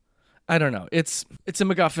 Cube. I don't know. It's a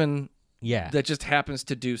MacGuffin Yeah. that just happens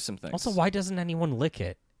to do some things. Also, why doesn't anyone lick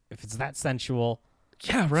it? If it's that sensual,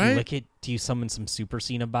 Yeah, do you right? lick it? Do you summon some Super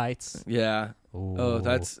Cenobites? Yeah. Ooh. Oh,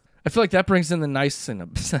 that's... I feel like that brings in the nice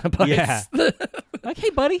Cenobites. Yeah. Like, hey,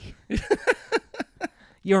 buddy.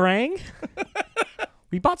 You rang?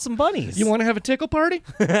 We bought some bunnies. You want to have a tickle party?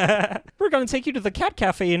 We're going to take you to the cat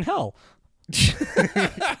cafe in hell.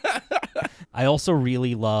 I also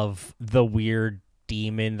really love the weird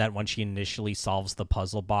demon that when she initially solves the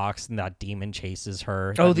puzzle box and that demon chases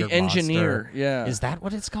her. Oh, that the weird engineer. monster. Yeah. Is that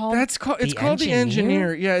what it's called? It's called the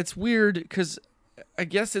engineer. Yeah, it's weird because I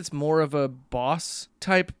guess it's more of a boss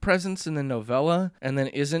type presence in the novella and then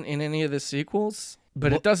isn't in any of the sequels.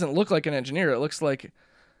 But it doesn't look like an engineer. It looks like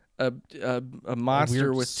a monster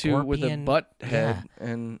weird with a scorpion. butt head Yeah.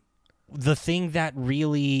 and The thing that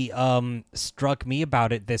really struck me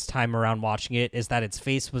about it this time around watching it is that its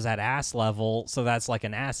face was at ass level, so that's like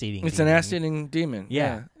an ass-eating it's demon. an ass-eating demon.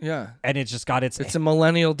 Yeah. Yeah. And it just got its... It's a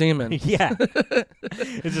millennial demon. yeah.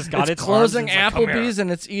 It just got its closing arms and it's like, "Come Applebee's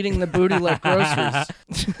and it's eating the booty like groceries.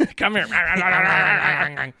 Come here.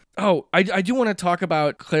 Oh, I do want to talk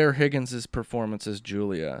about Claire Higgins' performance as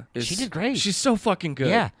Julia. She did great. She's so fucking good.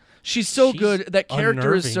 Yeah. She's so She's good. That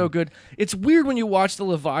character is so unnerving. good. It's weird when you watch the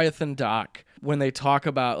Leviathan doc when they talk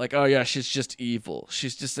about like, oh yeah, she's just evil.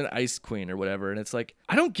 She's just an ice queen or whatever. And it's like,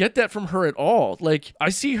 I don't get that from her at all. Like, I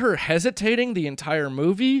see her hesitating the entire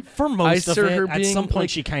movie. For most I of see it, her at being, some point like,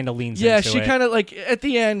 she kind of leans yeah, into she it. kind of like at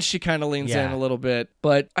the end she kind of leans Yeah. in a little bit,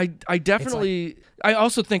 but I definitely I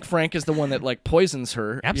also think Frank is the one that like poisons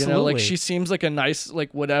her. You know, like Absolutely. she seems like a nice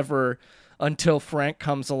like whatever until Frank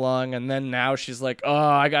comes along, and then now she's like, oh,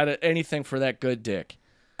 I got anything for that good dick.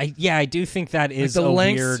 I do think that is The a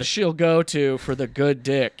lengths weird... she'll go to for the good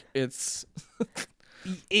dick. It's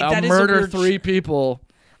That I'll is a murder weird 3 people.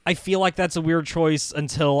 I feel like that's a weird choice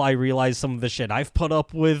until I realize some of the shit I've put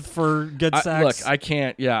up with for good sex. Look, I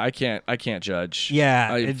can't judge.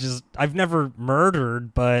 Yeah, I've never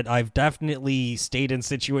murdered, but I've definitely stayed in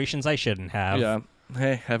situations I shouldn't have. Yeah.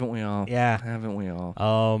 Hey, haven't we all? Yeah. Haven't we all?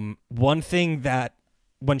 One thing that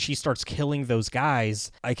when she starts killing those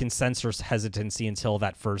guys, I can sense her hesitancy until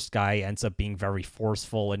that first guy ends up being very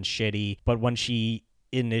forceful and shitty. But when she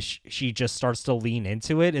just starts to lean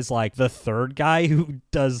into it is like the third guy who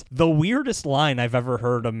does the weirdest line I've ever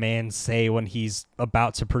heard a man say when he's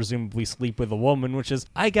about to presumably sleep with a woman, which is,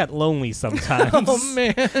 I get lonely sometimes. Oh,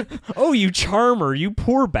 man. Oh, you charmer, you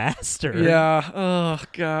poor bastard. Yeah. Oh,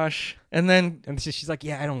 gosh. And then she's like,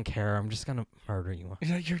 yeah, I don't care. I'm just going to murder you.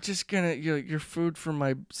 you're just going to, you're food for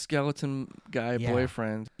my skeleton guy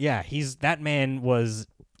boyfriend. Yeah, that man was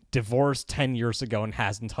divorced 10 years ago and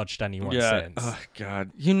hasn't touched anyone since. Oh,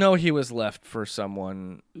 God. You know he was left for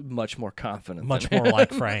someone much more confident. Much more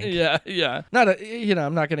like Frank. Yeah. I'm not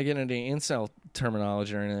going to get into incel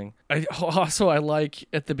terminology or anything. I like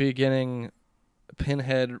at the beginning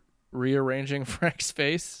Pinhead rearranging Frank's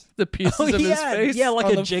face, the pieces of his face. Yeah, like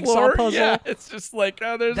on a the jigsaw floor. puzzle. Yeah, it's just like,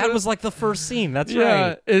 that was like the first scene. That's yeah,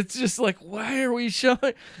 right. It's just like, why are we showing...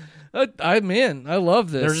 I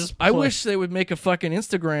love this. I wish they would make a fucking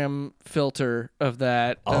Instagram filter of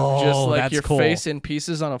that. Of just like that's your cool. face in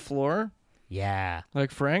pieces on a floor. Yeah.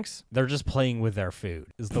 Like Frank's? They're just playing with their food,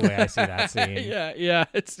 is the way I see that scene. Yeah.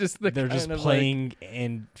 It's just they're just playing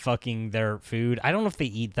and fucking their food. I don't know if they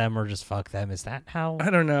eat them or just fuck them. Is that how I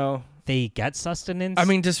don't know. they get sustenance? I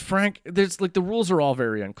mean, does Frank... There's like the rules are all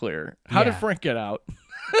very unclear. How did Yeah. Frank get out?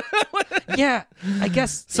 yeah, I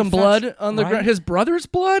guess Some if blood that's on the right. ground. His brother's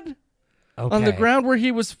blood? Okay. On the ground where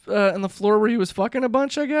he was... on the floor where he was fucking a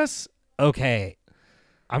bunch, I guess? Okay.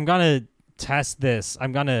 I'm gonna test this.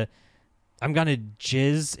 I'm gonna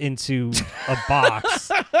jizz into a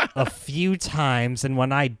box a few times, and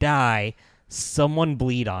when I die, someone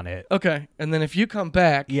bleed on it. Okay. And then if you come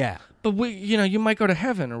back... Yeah. But you might go to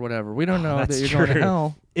heaven or whatever. We don't know that That's you're true. going to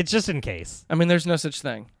hell. It's just in case. I mean, there's no such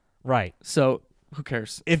thing. Right. So who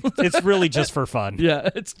cares? It's really just for fun. Yeah,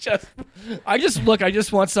 it's just... I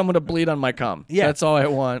just want someone to bleed on my cum. Yeah. That's all I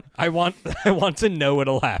want. I want to know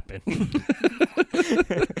it'll happen.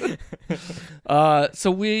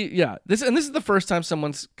 This is the first time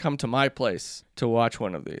someone's come to my place to watch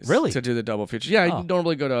one of these. Really? To do the double feature. Yeah, I Oh.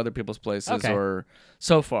 normally go to other people's places Okay. or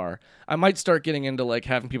so far. I might start getting into like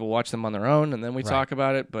having people watch them on their own and then we Right. talk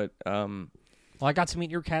about it, but Well, I got to meet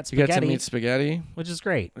your cat you got Spaghetti, to meet Spaghetti. which is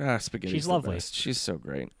great. Spaghetti's She's the lovely. best. She's so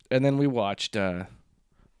great. And then we watched the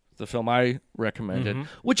film I recommended, Mm-hmm.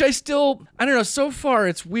 which I don't know, so far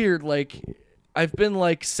it's weird. Like, I've been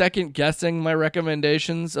like second guessing my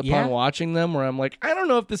recommendations upon Yeah? watching them, where I'm like, I don't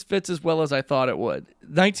know if this fits as well as I thought it would.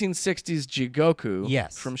 1960s Jigoku,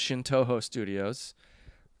 Yes. from Shintoho Studios,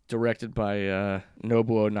 directed by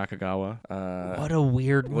Nobuo Nakagawa. What a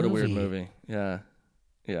weird movie. What a weird movie. Yeah.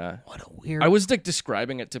 What a weird... I was like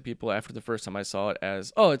describing it to people after the first time I saw it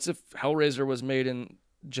as, it's if Hellraiser was made in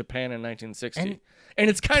Japan in 1960. And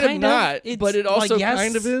it's kind of not, but it also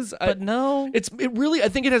kind of is. But no. It really, I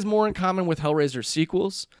think it has more in common with Hellraiser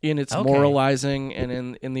sequels in its Okay. moralizing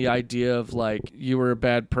and in the idea of like, you were a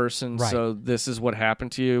bad person, Right. so this is what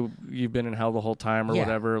happened to you. You've been in hell the whole time or Yeah.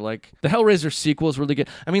 whatever. Like the Hellraiser sequels really get,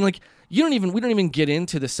 I mean, like we don't even get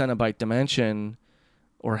into the Cenobite dimension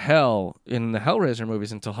or hell in the Hellraiser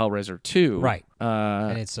movies until Hellraiser 2. Right.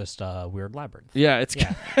 And it's just a weird labyrinth. Yeah, it's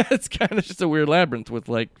it's kind of just a weird labyrinth with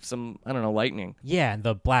like some, I don't know, lightning. Yeah, and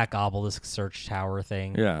the black obelisk search tower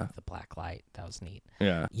thing. Yeah. The black light. That was neat.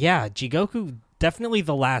 Yeah. Yeah, Jigoku, definitely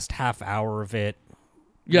the last half hour of it.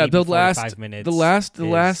 Yeah, maybe the 45 minutes last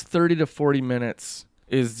is 30 to 40 minutes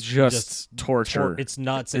is just torture. It's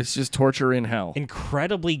nuts. It's just torture in hell.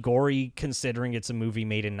 Incredibly gory considering it's a movie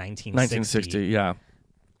made in 1960. 1960, yeah.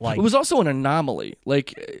 Like, It was also an anomaly.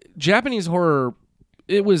 Like Japanese horror,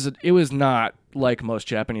 it was not like most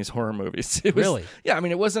Japanese horror movies. It was, Really? Yeah, I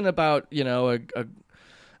mean, it wasn't about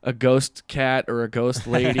a ghost cat or a ghost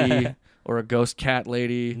lady or a ghost cat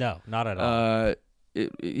lady. no, not at all.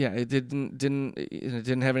 It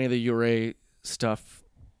didn't have any of the Yurei stuff,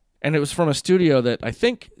 and it was from a studio that I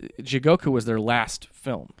think Jigoku was their last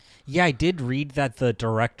film. Yeah, I did read that the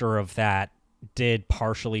director of that did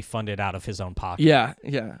partially fund it out of his own pocket. Yeah.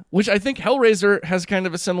 Which I think Hellraiser has kind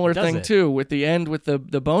of a similar Does thing it? too, with the end with the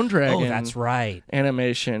bone dragon. Oh, that's right.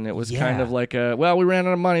 Animation. It was Yeah. kind of like we ran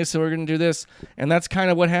out of money, so we're going to do this, and that's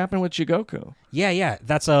kind of what happened with Jigoku. Yeah.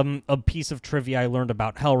 That's a piece of trivia I learned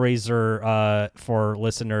about Hellraiser for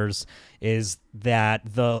listeners is that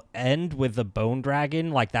the end with the bone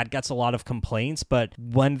dragon, like that gets a lot of complaints, but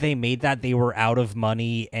when they made that, they were out of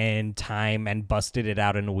money and time and busted it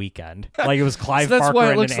out in a weekend. Like it was Clive So that's Barker why it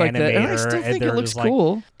and looks an like animator. that. And I still and think they're it looks just like,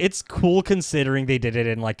 cool. it's cool considering they did it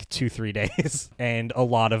in like 2-3 days and a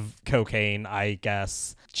lot of cocaine, I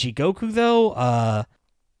guess. Jigoku though,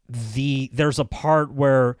 there's a part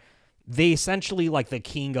where they essentially, like, the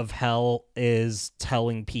king of hell is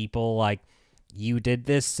telling people, like, you did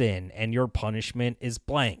this sin and your punishment is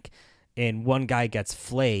blank. And one guy gets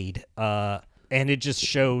flayed, and it just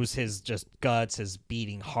shows his just guts, his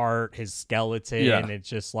beating heart, his skeleton. Yeah. And it's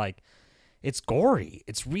just like, it's gory.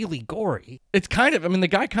 It's really gory. It's kind of, I mean, the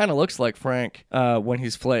guy kind of looks like Frank when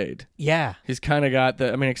he's flayed. Yeah. He's kind of got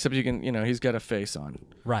the, I mean, except you can, he's got a face on.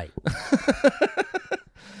 Right.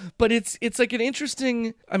 But it's like an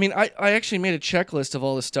interesting. I mean, I actually made a checklist of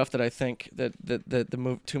all the stuff that I think that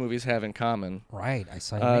the two movies have in common. Right. I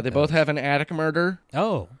saw you make They both those. have an attic murder.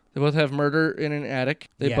 Oh, They both have murder in an attic.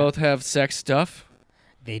 They Yeah. both have sex stuff.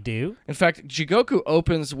 they do? In fact, Jigoku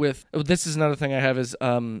opens with. Oh, this is another thing I have is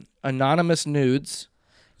anonymous nudes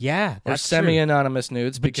Yeah. or That's true. semi-anonymous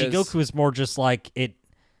nudes But because Jigoku is more just like it.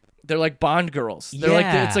 they're like Bond girls. They're like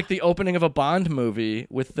Yeah. it's like the opening of a Bond movie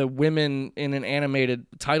with the women in an animated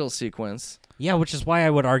title sequence. Yeah, which is why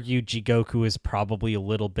I would argue Jigoku is probably a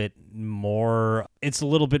little bit more. It's a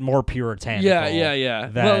little bit more puritanical. Yeah.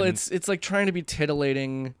 than- Well, it's like trying to be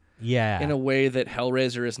titillating yeah. in a way that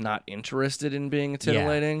Hellraiser is not interested in being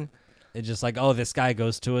titillating. It's just like, oh, this guy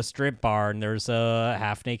goes to a strip bar and there's a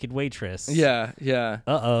half-naked waitress. Yeah.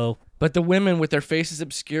 Uh-oh. But the women with their faces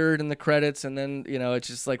obscured in the credits, and then it's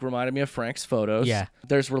just like reminded me of Frank's photos. Yeah.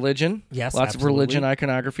 There's religion. Yes, lots absolutely. of religion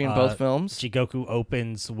iconography in both films. Jigoku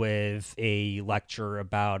opens with a lecture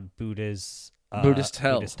about Buddhist hell.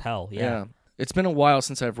 Buddhist hell. Yeah. It's been a while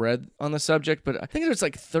since I've read on the subject, but I think there's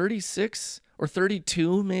like 36 or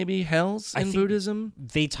 32 maybe hells I in think Buddhism.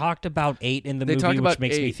 They talked about 8 in the They movie, talk which about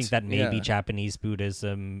makes me 8, think that maybe yeah. Japanese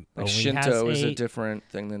Buddhism Like only Shinto has is a 8. different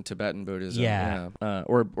thing than Tibetan Buddhism. Yeah.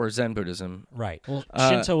 Or Zen Buddhism. Right. Well,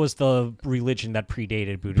 Shinto was the religion that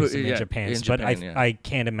predated Buddhism yeah, in Japan, in but Japan, yeah. I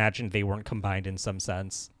can't imagine they weren't combined in some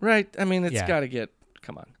sense. Right. I mean, it's Yeah. got to get.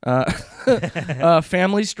 Come on.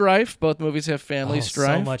 Family strife. Both movies have family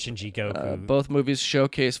strife. So much in Jigoku. Both movies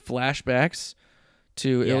showcase flashbacks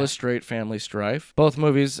to Yeah. illustrate family strife. Both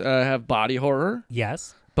movies have body horror.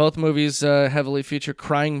 Yes. Both movies heavily feature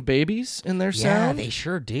crying babies in their Yeah, sound. they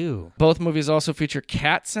sure do. Both movies also feature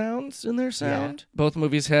cat sounds in their sound. Both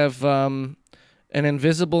movies have an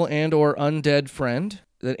invisible and or undead friend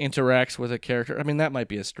that interacts with a character. I mean, that might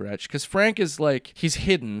be a stretch because Frank is like, he's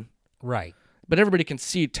hidden, Right. but everybody can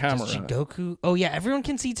see Tamara. Does Jigoku? Oh yeah, everyone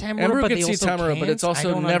can see Tamara, Everyone but can they see also Tamara, but it's can't? I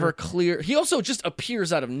also don't never under- clear. He also just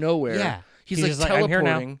appears out of nowhere. Yeah. He's He's like just like, "I'm here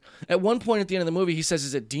now." teleporting. At one point at the end of the movie, he says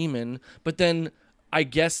he's a demon, but then I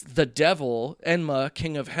guess the devil, Enma,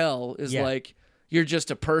 king of hell, is Yeah. like, you're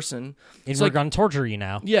just a person. And It's we're like, gonna torture you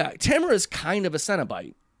now. yeah, Tamara's kind of a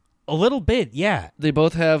Cenobite. A little bit, yeah. They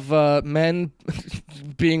both have men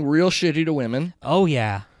being real shitty to women. Oh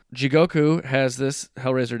yeah. Jigoku has this.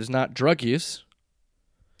 Hellraiser does not. Drug use.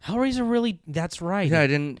 Hellraiser really. That's right. Yeah, I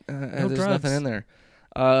didn't. There's drugs. nothing in there.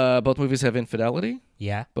 Both movies have infidelity.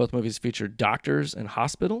 Yeah. Both movies feature doctors and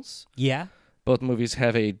hospitals. Yeah. Both movies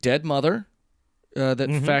have a dead mother that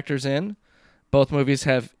Mm-hmm. factors in. Both movies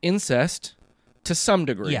have incest to some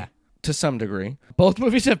degree. Yeah. To some degree. Both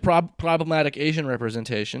movies have problematic Asian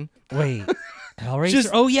representation. Wait. Hellraiser. Just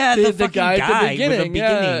oh yeah, the fucking guy at the beginning. with the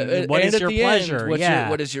beginning. Yeah. What and is at your the end, pleasure?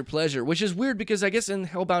 what is your pleasure? Which is weird because I guess in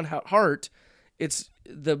Hellbound Heart, it's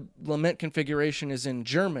the lament configuration is in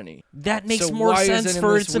Germany. That makes So more why sense is it in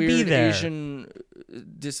for this it to be weird there. Asian,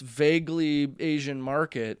 this vaguely Asian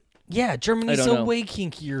market. Yeah, Germany's I don't a know. way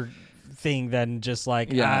kinkier thing than just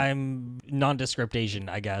like Yeah. I'm nondescript Asian,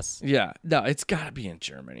 I guess, Yeah, no, it's got to be in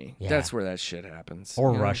Germany. Yeah. That's where that shit happens.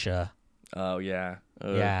 or you know? Russia. Oh yeah.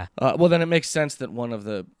 Yeah. Well, then it makes sense that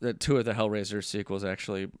two of the Hellraiser sequels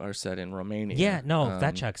actually are set in Romania. Yeah, no,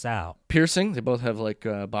 that checks out. Piercing. They both have like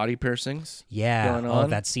body piercings. Yeah. going Oh, on.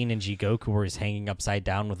 that scene in Jigoku where he's hanging upside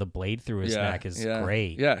down with a blade through his neck is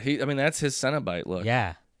great. Yeah, I mean that's his Cenobite look.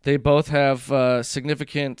 Yeah. They both have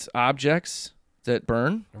significant objects that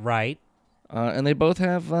burn, Right. and they both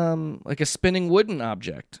have like a spinning wooden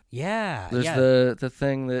object. Yeah. There's yeah. the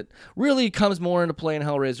thing that really comes more into play in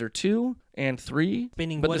Hellraiser 2, and 3.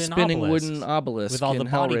 Spinning but wooden the spinning obelisks wooden obelisk with all in the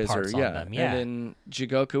body Hellraiser, parts on yeah. them, yeah. And in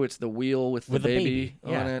Jigoku, it's the wheel with the baby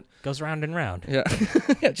on yeah. it. Goes round and round. Yeah,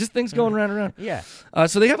 yeah, just things going round and round. Yeah.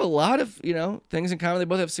 So they have a lot of things in common. They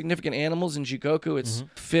both have significant animals. In Jigoku, it's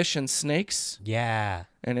fish and snakes, Yeah.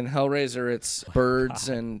 and in Hellraiser, it's birds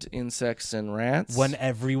and insects and rats. When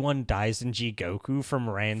everyone dies in Jigoku from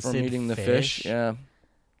rancid from eating the fish, yeah.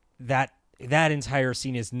 that entire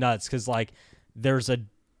scene is nuts because like there's a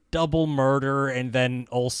double murder and then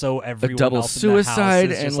also everyone double else suicide in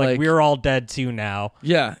the house is and, just like like- we're all dead too now.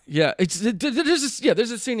 Yeah. There's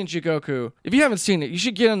a scene in Jigoku. If you haven't seen it, you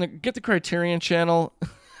should get the Criterion Channel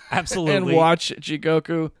Absolutely. and watch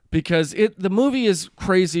Jigoku because the movie is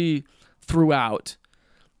crazy throughout.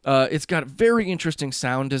 It's got very interesting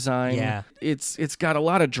sound design. Yeah. It's got a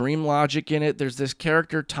lot of dream logic in it. There's this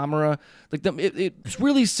character Tamura. Like it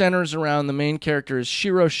really centers around the main character is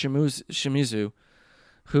Shiro Shimizu,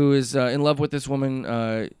 who is in love with this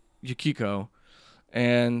woman Yukiko,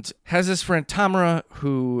 and has this friend Tamura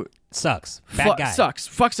who Sucks. Bad guy. sucks,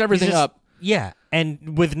 fucks everything He's just- up. Yeah,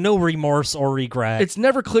 and with no remorse or regret. It's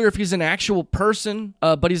never clear if he's an actual person,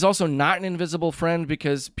 but he's also not an invisible friend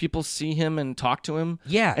because people see him and talk to him.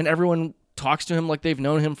 Yeah. And everyone talks to him like they've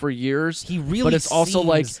known him for years. He really But it's also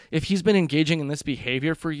like, seems- if he's been engaging in this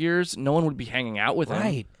behavior for years, no one would be hanging out with him.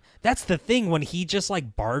 Right. That's the thing when he just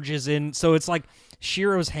like barges in. So it's like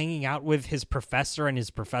Shiro's hanging out with his professor and his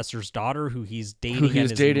professor's daughter, who he's dating he's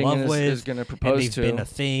and is dating in love and with, is gonna propose and they've to. been a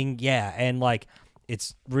thing. Yeah, and like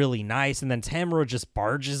it's really nice. And then Tamura just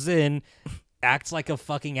barges in, acts like a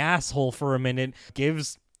fucking asshole for a minute,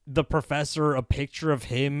 gives the professor a picture of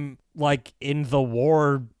him like in the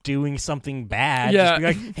war doing something bad. Yeah. Just be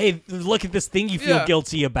like, hey, look at this thing you feel Yeah.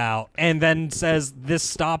 guilty about. And then says this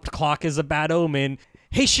stopped clock is a bad omen.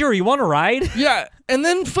 Hey, Shiro, you want to ride? Yeah, and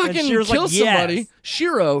then fucking Shiro's like, kills "Yes." somebody.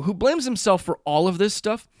 Shiro, who blames himself for all of this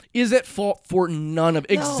stuff, is at fault for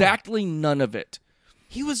exactly none of it.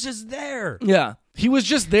 He was just there. Yeah. He was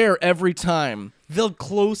just there every time. The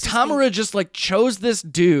closest. Tamura just like chose this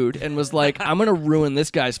dude and was like, I'm gonna ruin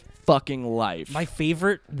this guy's fucking life. My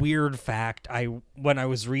favorite weird fact, when I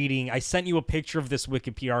was reading, I sent you a picture of this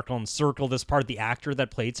Wikipedia article and circled this part. The actor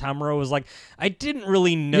that played Tamura was like, I didn't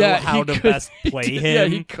really know how to best play him.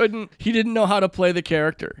 Yeah, he didn't know how to play the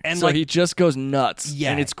character. And, so like- he just goes nuts.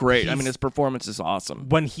 Yeah, and it's great. I he's- mean, his performance is awesome.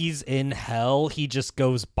 When he's in hell, he just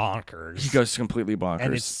goes bonkers. He goes completely bonkers.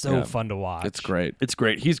 and it's so Yeah. fun to watch. It's great. It's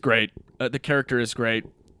great. He's great. The character is great.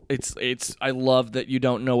 It's. I love that you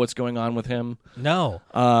don't know what's going on with him. No.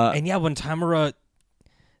 And yeah, when Tamura,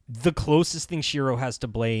 the closest thing Shiro has to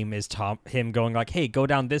blame is him going like, hey, go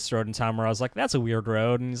down this road. And Tamura was like, that's a weird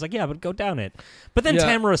road. And he's like, yeah, but go down it. But then Yeah.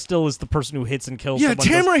 Tamura still is the person who hits and kills Yeah, someone.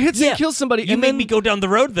 Tamura Goes, hits "Yeah, and kills somebody. You and made then, me go down the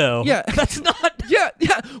road, though. Yeah. That's not... Yeah.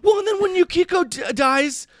 Well, and then when Yukiko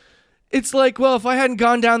dies, it's like, well, if I hadn't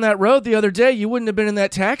gone down that road the other day, you wouldn't have been in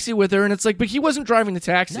that taxi with her. And it's like, but he wasn't driving the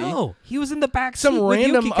taxi. No, he was in the back seat Some with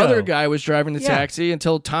random Yukiko. other guy was driving the Yeah. taxi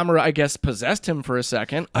until Tamura, I guess, possessed him for a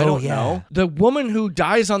second. I Oh, don't yeah. know. The woman who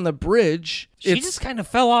dies on the bridge, She just kind of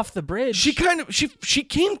fell off the bridge. she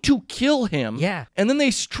came to kill him. Yeah. And then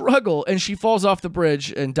they struggle and she falls off the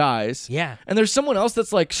bridge and dies. Yeah. And there's someone else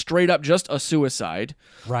that's like straight up just a suicide.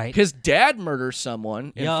 Right. His dad murders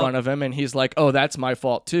someone in Yup. front of him and he's like, "Oh, that's my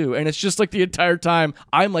fault too." And it's just like the entire time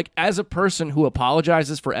I'm like, as a person who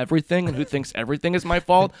apologizes for everything and who thinks everything is my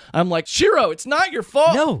fault, I'm like, "Shiro, it's not your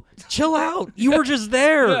fault." No, chill out. You were just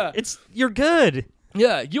there. Yeah. You're good.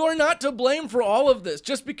 Yeah, you are not to blame for all of this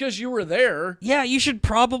just because you were there. Yeah, you should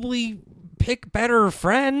probably pick better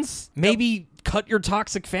friends. Maybe cut your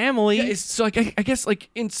toxic family. Yeah, it's so like I guess like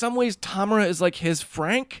in some ways Tamura is like his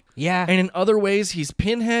Frank. Yeah. And in other ways he's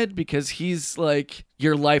Pinhead because he's like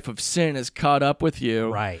your life of sin is caught up with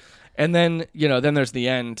you. Right. And then, then there's the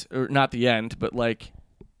end, or not the end, but like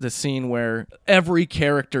the scene where every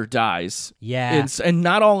character dies. Yeah. And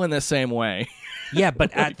not all in the same way. Yeah,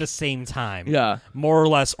 but at the same time. Yeah. More or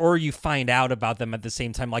less, or you find out about them at the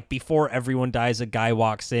same time. Like before everyone dies, a guy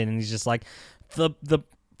walks in and he's just like, the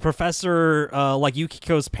professor, like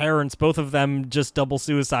Yukiko's parents, both of them just double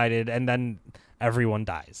suicided, and then everyone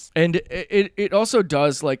dies. And it also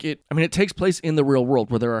does like it. I mean, it takes place in the real world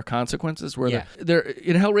where there are consequences. Where Yeah. there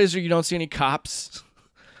in Hellraiser, you don't see any cops.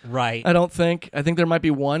 Right. I don't think. I think there might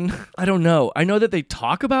be one. I don't know. I know that they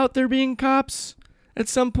talk about there being cops at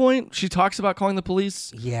some point. She talks about calling the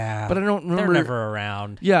police. Yeah. But I don't remember. They're never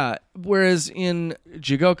around. Yeah. Whereas in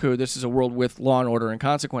Jigoku, this is a world with law and order and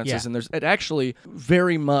consequences, Yeah. and it actually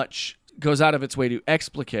very much goes out of its way to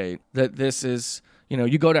explicate that this is,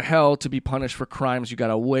 you go to hell to be punished for crimes you got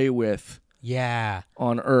away with Yeah.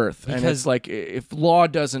 on Earth, and Because- it's like if the law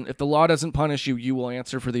doesn't punish you, you will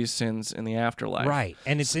answer for these sins in the afterlife. Right.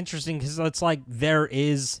 And it's interesting because it's like there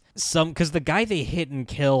is because the guy they hit and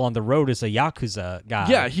kill on the road is a Yakuza guy.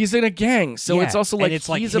 Yeah, he's in a gang, so Yeah, it's also and like it's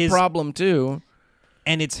like he's a his- problem too.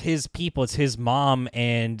 And it's his people. It's his mom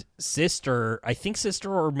and sister. I think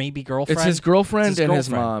sister or maybe girlfriend. It's his girlfriend It's and his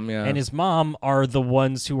girlfriend. mom, yeah. And his mom are the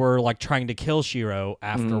ones who are like trying to kill Shiro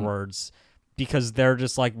afterwards because they're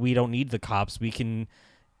just like, we don't need the cops.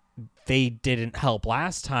 They didn't help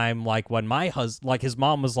last time. Like when his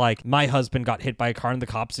mom was like, my husband got hit by a car and the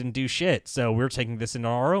cops didn't do shit. So we're taking this into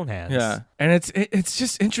our own hands. Yeah, and it's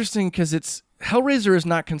just interesting because Hellraiser is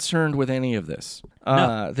not concerned with any of this.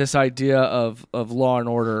 No. This idea of law and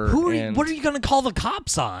order. What are you going to call the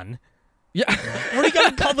cops on? Yeah, What are you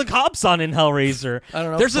going to call the cops on in Hellraiser? I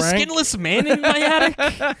don't know, There's Frank? a skinless man in my attic.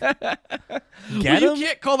 Get well, him? you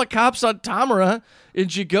can't call the cops on Tamura in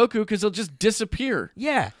Jigoku because he'll just disappear.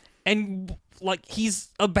 Yeah. And like he's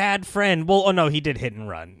a bad friend. Well, oh no, he did hit and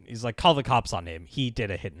run. He's like, call the cops on him. He did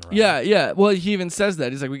a hit and run. Yeah. Well, he even says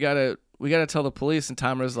that he's like, we gotta tell the police, and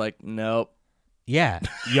Tamura's like, nope. Yeah.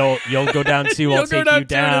 You'll go down too. You'll I'll go take down you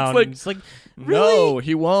too, and down. it's like, really? No,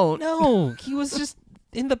 he won't. No, he was just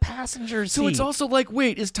in the passenger seat. So it's also like,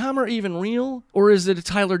 wait, is Tamura even real? Or is it a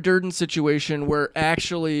Tyler Durden situation where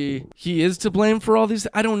actually he is to blame for all these?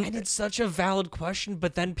 I don't... And it's such a valid question,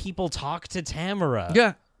 but then people talk to Tamara.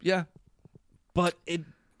 Yeah. But it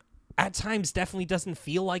at times definitely doesn't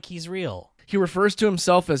feel like he's real. He refers to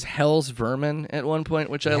himself as Hell's Vermin at one point,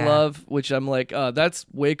 which I Yeah. love, which I'm like, oh, that's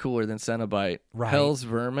way cooler than Cenobite. Right. Hell's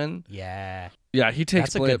Vermin. Yeah. Yeah, he takes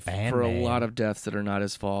That's a blame good band for name. a lot of deaths that are not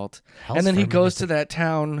his fault. Hell's and then he Vermin goes is to that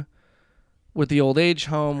town with the old age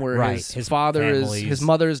home where Right, his his father family's- his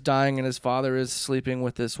mother is dying and his father is sleeping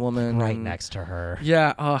with this woman. Right and- next to her.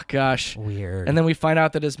 Yeah, oh gosh. Weird. And then we find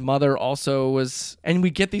out that his mother also was, and we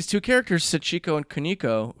get these two characters, Sachiko and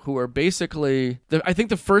Kuniko, who are basically, I think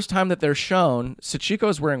the first time that they're shown, Sachiko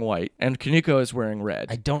is wearing white and Kuniko is wearing red.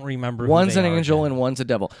 I don't remember who One's they an are angel again. and one's a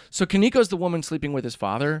devil. So Kuniko's the woman sleeping with his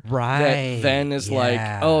father. Right. That then is Yeah.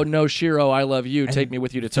 like, oh no, Shiro, I love you. Take me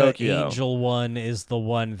with you to The Tokyo. angel one is the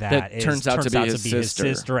one That turns out to be his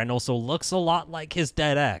sister. and also looks a lot like his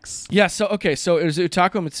dead ex. Yeah, so it was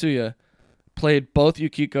Utako Mitsuya played both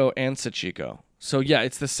Yukiko and Sachiko. So yeah,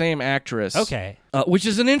 it's the same actress. Okay. Which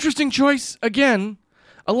is an interesting choice. Again,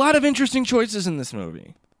 a lot of interesting choices in this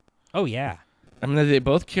movie. Oh yeah. I mean, they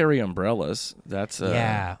both carry umbrellas. That's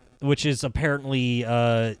Yeah. Which is apparently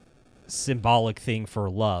a symbolic thing for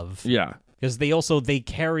love. Yeah. Because they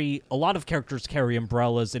carry a lot of characters carry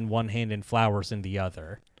umbrellas in one hand and flowers in the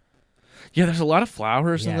other. Yeah, there's a lot of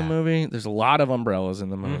flowers in the Yeah. movie. There's a lot of umbrellas in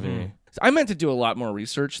the movie. I meant to do a lot more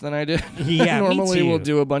research than I did. Yeah, me Normally too. we'll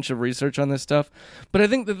do a bunch of research on this stuff. But I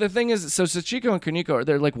think that the thing is, so Sachiko and Kuniko,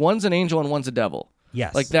 they're like, one's an angel and one's a devil.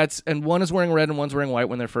 Yes. Like and one is wearing red and one's wearing white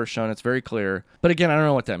when they're first shown. It's very clear. But again, I don't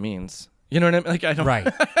know what that means. You know what I mean? Like, I don't, Right.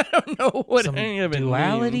 I don't know what Some any of it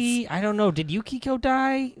duality. means. I don't know. Did Yukiko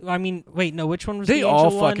die? I mean, wait, no. Which one was They the all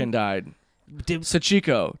angel one? fucking died. Did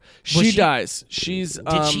Sachiko, she dies. She's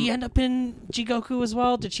Did she end up in Jigoku as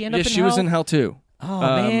well? Did she end up Yeah, in she was hell? in hell too. Oh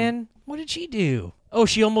man, what did she do? Oh,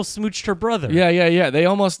 she almost smooched her brother. Yeah. They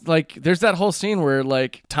almost like there's that whole scene where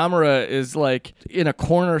like Tamura is like in a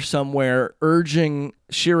corner somewhere urging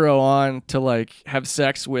Shiro on to like have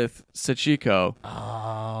sex with Sachiko.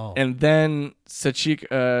 Oh. And then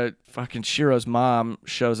Sachiko fucking Shiro's mom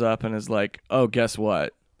shows up and is like, "Oh, guess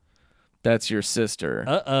what? That's your sister."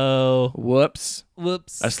 Uh-oh. Whoops.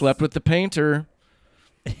 Whoops. I slept with the painter.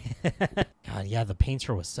 God, yeah, the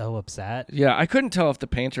painter was so upset. Yeah, I couldn't tell if the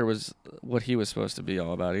painter was what he was supposed to be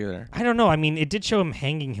all about either. I don't know. I mean, it did show him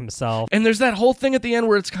hanging himself. And there's that whole thing at the end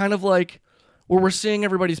where it's kind of like where we're seeing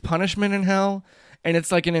everybody's punishment in hell, and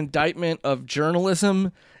it's like an indictment of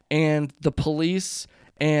journalism and the police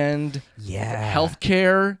and Yeah.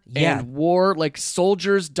 healthcare Yeah. and war. Like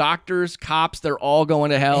soldiers, doctors, cops, they're all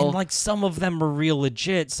going to hell. And like some of them are real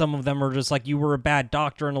legit. Some of them are just like you were a bad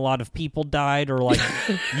doctor and a lot of people died, or like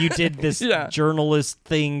you did this Yeah. journalist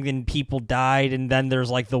thing and people died. And then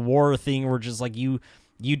there's like the war thing where just like you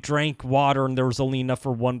drank water and there was only enough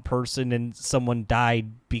for one person and someone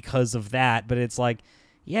died because of that. But it's like,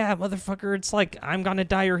 yeah, motherfucker, it's like I'm gonna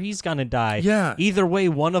die or he's gonna die. Yeah. Either way,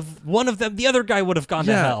 one of them, the other guy would have gone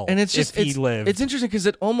to hell. and it's just if he lived. It's interesting because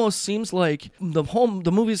it almost seems like the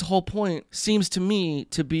movie's whole point seems to me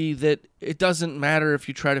to be that it doesn't matter if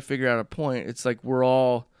you try to figure out a point. It's like we're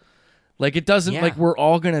all like it doesn't Yeah. like we're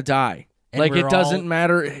all gonna die. And like it we're doesn't all-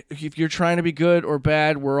 matter if you're trying to be good or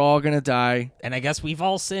bad. We're all gonna die. And I guess we've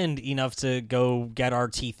all sinned enough to go get our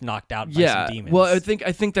teeth knocked out by Yeah. some demons. Well, I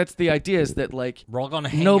think that's the idea is that like we're all gonna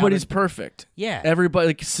hang nobody's out perfect. Yeah. Everybody,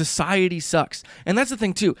 like, society sucks. And that's the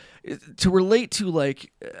thing, too. To relate to,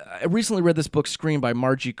 like, I recently read this book, Scream, by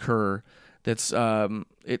Margie Kerr. That's,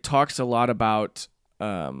 it talks a lot about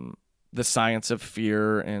the science of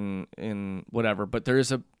fear and whatever. But there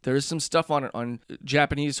is some stuff on it on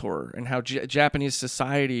Japanese horror and how Japanese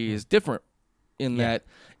society is different in that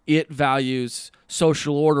it values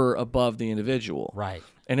social order above the individual. Right.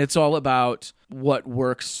 And it's all about what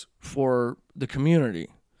works for the community.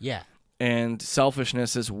 Yeah. And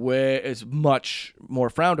selfishness is much more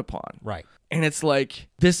frowned upon. Right. And it's like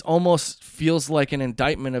this almost feels like an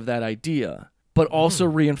indictment of that idea, but also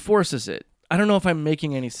reinforces it. I don't know if I'm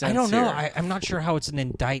making any sense. I don't know. here. I'm not sure how it's an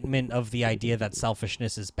indictment of the idea that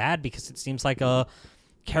selfishness is bad, because it seems like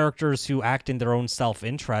characters who act in their own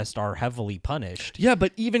self-interest are heavily punished. Yeah,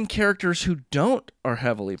 but even characters who don't are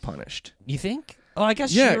heavily punished. You think? Oh, I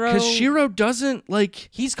guess Yeah, Shiro... because Shiro doesn't like.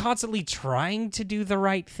 He's constantly trying to do the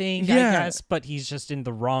right thing, Yeah. I guess, but he's just in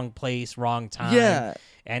the wrong place, wrong time. Yeah.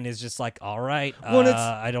 And is just like, all right, Well, it's-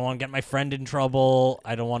 I don't want to get my friend in trouble.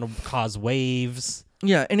 I don't want to cause waves.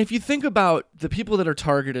 Yeah, and if you think about the people that are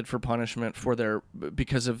targeted for punishment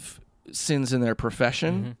because of sins in their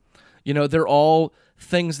profession, you know, they're all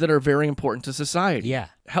things that are very important to society. Yeah.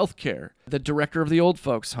 Healthcare, the director of the old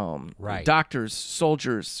folks' home, Right. doctors,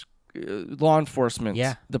 soldiers, law enforcement,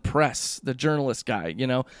 Yeah. the press, the journalist guy, you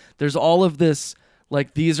know. There's all of this,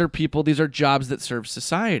 like, these are jobs that serve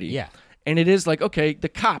society. Yeah. And it is like, okay, the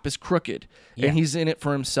cop is crooked Yeah. and he's in it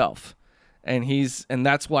for himself. And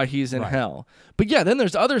that's why he's in Right. hell. But yeah, then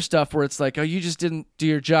there's other stuff where it's like, oh, you just didn't do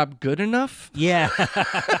your job good enough. Yeah.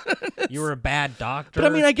 You were a bad doctor.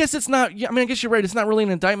 But I mean, I guess it's not. I mean, I guess you're right. It's not really an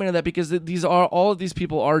indictment of that because all of these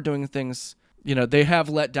people are doing things. You know, they have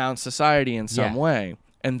let down society in some Yeah. way,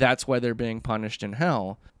 and that's why they're being punished in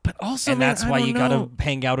hell. But also, and man, that's I why don't you know. gotta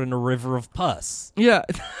hang out in a river of pus. Yeah.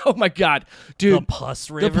 Oh my God, dude. The pus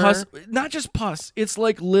river. The pus, not just pus. It's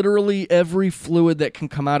like literally every fluid that can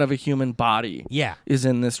come out of a human body. Yeah. Is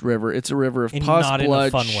in this river. It's a river of And pus, not in a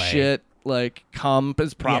blood, fun way. shit. Like cum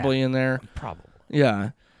is probably in there. Probably. Yeah,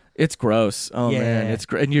 it's gross. Oh man, Yeah. it's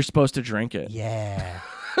great. And you're supposed to drink it. Yeah.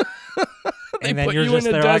 They And then put you're you just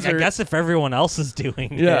in a there. Like, I desert. guess if everyone else is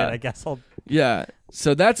doing Yeah. it, I guess I'll. Yeah.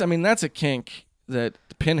 So that's a kink that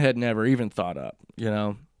Pinhead never even thought up, you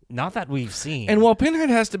know? Not that we've seen. And while Pinhead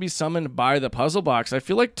has to be summoned by the puzzle box, I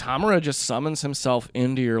feel like Tamara just summons himself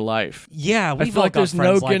into your life. yeah, I we've feel all like got there's no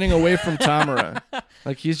friends like getting away from Tamara.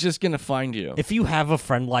 Like, he's just going to find you. If you have a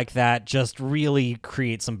friend like that, just really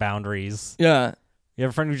create some boundaries. Yeah. You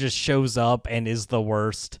have a friend who just shows up and is the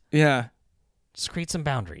worst. Yeah. Just create some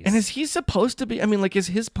boundaries. And is he supposed to be, I mean, like, is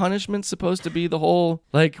his punishment supposed to be the whole,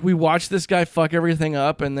 like, we watch this guy fuck everything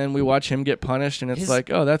up and then we watch him get punished and it's His- like,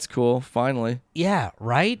 oh, that's cool, finally. yeah,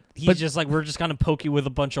 right? He's But- just like, we're just gonna poke you with a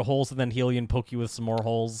bunch of holes and then heal you and poke you with some more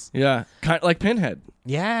holes. Yeah. Kind of like Pinhead.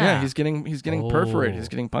 Yeah. Yeah, he's getting perforated. Oh. He's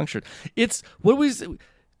getting punctured. It's what was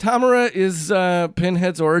Tamara is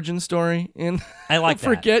Pinhead's origin story in. I like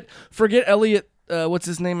that. Forget Elliot. What's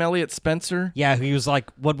his name? Elliot Spencer. Yeah, he was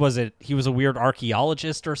like, what was it? He was a weird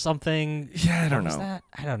archaeologist or something. Yeah, I don't What was know. that?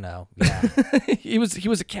 I don't know. Yeah, he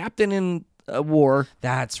was a captain in a war.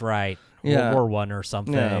 that's right. Yeah. World War I or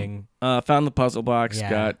something. Found the puzzle box. Yeah.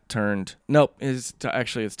 Got turned. Nope.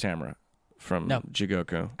 Actually it's Tamara from No.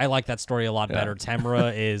 Jigoku. I like that story a lot Yeah. better.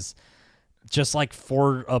 Tamara is just like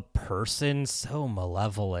for a person so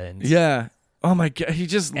malevolent. Yeah. Oh my God. He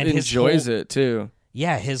just And his enjoys whole- it too.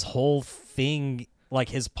 Yeah, his whole thing, like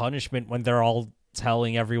his punishment when they're all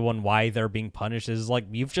telling everyone why they're being punished is like,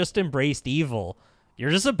 you've just embraced evil. You're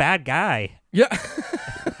just a bad guy. Yeah.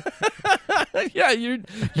 Yeah, you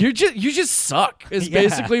just suck. Is Yeah.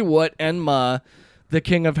 basically what Enma, the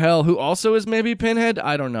king of hell, who also is maybe Pinhead.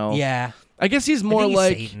 I don't know. Yeah. I guess he's I more think he's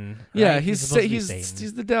like Satan, yeah, right? he's supposed to be he's Satan.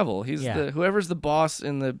 he's the devil. He's Yeah. the whoever's the boss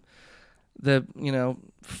in the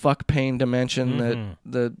fuck pain dimension that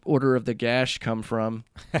the Order of the Gash come from.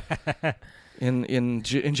 In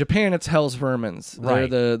Japan, it's Hell's Vermins. Right.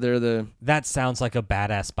 They're the That sounds like a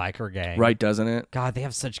badass biker gang. right, doesn't it? God, they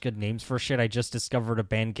have such good names for shit. I just discovered a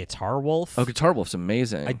band, Guitar Wolf. Oh, Guitar Wolf's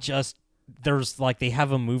amazing. There's like, they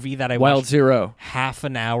have a movie that I Wild watched Zero. half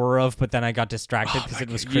an hour of, but then I got distracted because it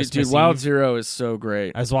was Christmas Dude, Wild Eve. Zero is so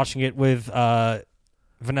great. I was watching it with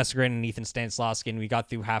Vanessa Grant and Ethan Stanislavski, and we got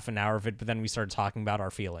through half an hour of it, but then we started talking about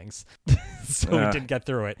our feelings, so we didn't get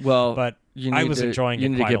through it. Well, but I was enjoying it. You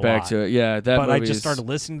need to get back to it. Yeah, that. But I just started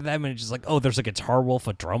listening to them, and it's just like, oh, there's a guitar wolf,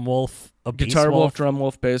 a drum wolf, a bass guitar wolf, wolf, drum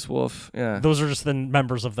wolf, bass wolf. Yeah, those are just the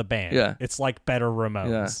members of the band. Yeah, it's like better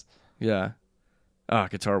Ramones. Yeah. Ah,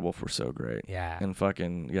 Guitar Wolf were so great. Yeah. And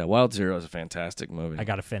fucking Wild Zero is a fantastic movie. I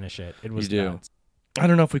gotta finish it. It was You do. nuts. I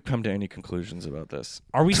don't know if we've come to any conclusions about this.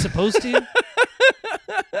 Are we supposed to?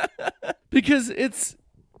 Because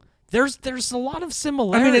there's a lot of I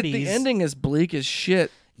similarities. mean, the ending is bleak as shit.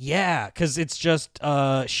 Yeah, because it's just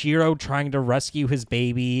Shiro trying to rescue his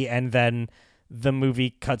baby, and then the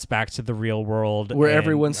movie cuts back to the real world where and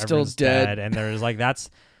everyone's still dead. and there's like that's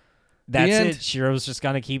end. it. Shiro's just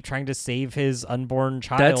gonna keep trying to save his unborn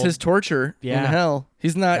child. That's his torture in Yeah. hell.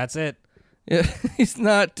 He's not. That's it. He's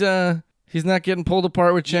not. He's not getting pulled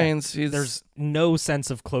apart with chains. There's no sense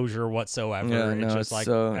of closure whatsoever. Yeah, no, it's it's just like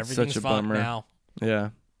so- everything's such a fucked bummer. now, Yeah.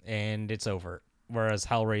 and it's over. Whereas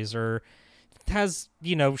Hellraiser has,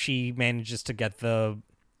 she manages to get the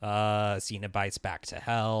Cenobites back to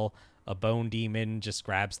hell. A bone demon just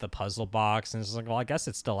grabs the puzzle box and is like, well, I guess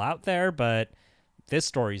it's still out there, but this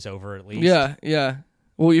story's over at least. Yeah, yeah.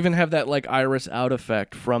 We'll even have that like Iris out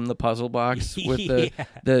effect from the puzzle box with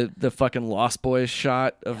the fucking Lost Boys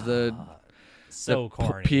shot of the so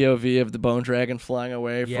corny. POV of the bone dragon flying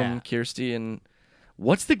away Yeah. from Kirsty and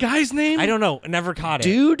what's the guy's name? I don't know. Never caught it.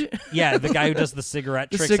 Dude? Yeah, the guy who does the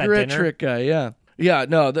cigarette The tricks cigarette at dinner. trick guy, yeah. Yeah,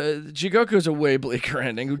 no, the Jigoku is a way bleaker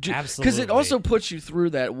ending. Because Absolutely. it also puts you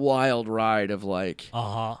through that wild ride of like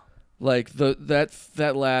Uh-huh. like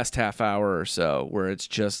that last half hour or so where it's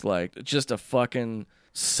just a fucking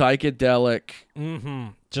psychedelic Mm-hmm.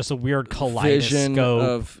 Just a weird vision kaleidoscope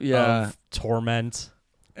of of torment.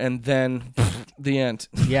 and then the end.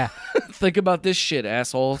 Yeah. Think about this shit,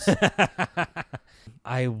 assholes.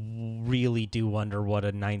 I really do wonder what a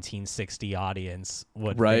 1960 audience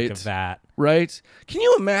would Right. think of that. Right? Can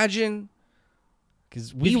you imagine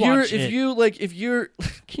Because can you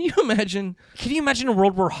imagine imagine a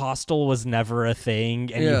world where Hostel was never a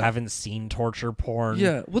thing and you Yeah. haven't seen torture porn?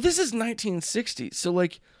 Yeah. Well, this is 1960. So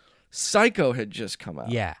like Psycho had just come out.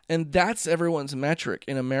 Yeah. And that's everyone's metric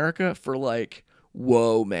in America for like,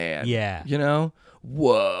 whoa, man. Yeah. You know?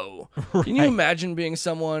 Whoa. Can you Right. imagine being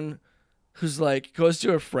someone who's like goes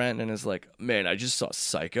to a friend and is like, "Man, I just saw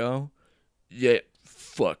Psycho." Yeah,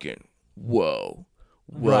 fucking whoa.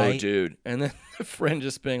 Whoa, Right. dude. And then the friend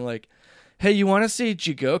just being like, "Hey, you want to see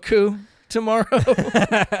Jigoku tomorrow?"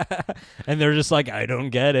 And they're just like, I don't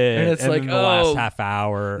get it. And it's like, then the last oh, half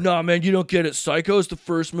hour. Nah, man, you don't get it. Psycho's the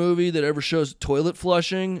first movie that ever shows toilet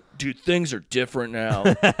flushing. Dude, things are different now.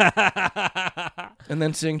 And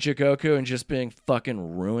then seeing Jigoku and just being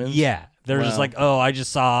fucking ruined. Yeah. They're just Wow. like, oh, I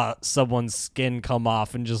just saw someone's skin come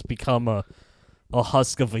off and just become a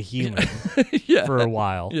husk of a human Yeah. for a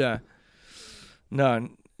while. Yeah. No,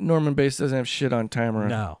 Norman Bates doesn't have shit on Tamara.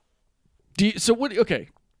 No. Okay.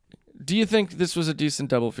 Do you think this was a decent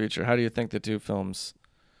double feature? How do you think the two films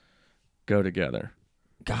go together?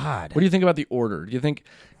 God. What do you think about the order? Do you think...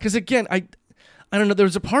 Because again, I don't know. There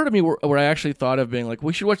was a part of me where I actually thought of being like,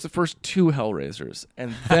 we should watch the first two Hellraisers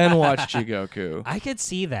and then watch Jigoku. I could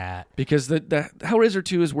see that. Because the Hellraiser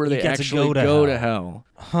 2 is where they get to actually go to to hell.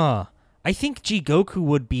 Huh. I think Jigoku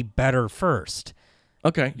would be better first.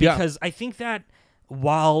 Okay. Because I think that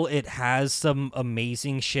while it has some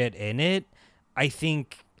amazing shit in it, I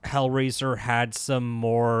think Hellraiser had some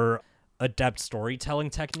more adept storytelling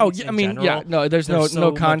techniques. Oh, yeah, in I mean, general. yeah. No, there's no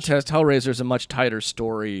so contest. Hellraiser's a much tighter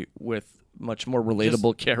story with much more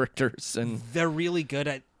relatable characters. And They're really good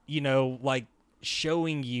at, like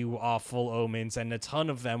showing you awful omens and a ton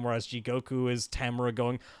of them, whereas Jigoku is Tamara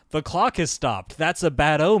going, the clock has stopped. That's a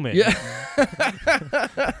bad omen. Yeah.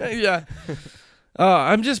 Yeah.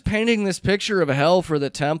 I'm just painting this picture of hell for the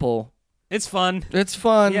temple. It's fun. It's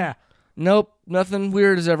fun. Yeah. Nope. Nothing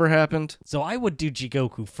weird has ever happened. So I would do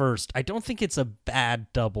Jigoku first. I don't think it's a bad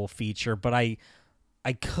double feature, but I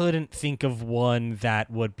couldn't think of one that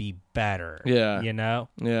would be better. Yeah.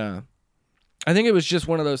 Yeah. I think it was just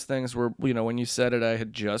one of those things where, when you said it, I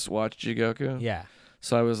had just watched Jigoku. Yeah.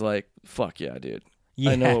 So I was like, fuck yeah, dude.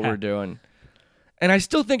 Yeah. I know what we're doing. And I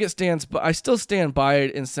still think it stands, but I still stand by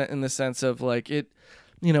it in the sense of like it,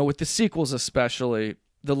 with the sequels especially,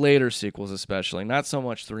 the later sequels especially, not so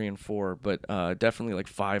much 3 and 4, but definitely like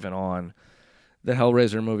 5 and on. The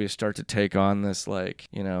Hellraiser movies start to take on this like,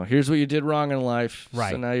 here's what you did wrong in life,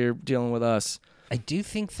 Right. so now you're dealing with us. I do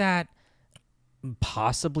think that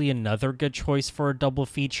possibly another good choice for a double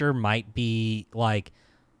feature might be like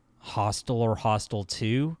Hostel or Hostel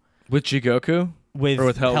 2. With Jigoku? with Or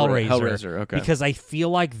with Hellraiser. Hellraiser, okay. Because I feel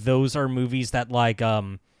like those are movies that like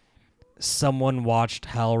someone watched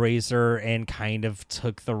Hellraiser and kind of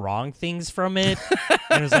took the wrong things from it.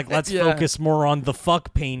 And was like, let's Yeah. focus more on the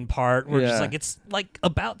fuck pain part. We're just Yeah. like, it's like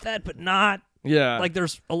about that, but not. Yeah. Like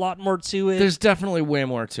there's a lot more to it. There's definitely way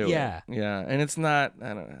more to Yeah. it. Yeah. And it's not,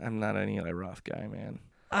 I'm not an Eli Roth guy,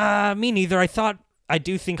 man. Me neither. I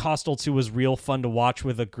do think Hostel 2 was real fun to watch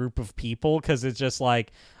with a group of people because it's just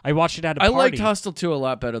like I watched it at a I party. liked Hostel 2 a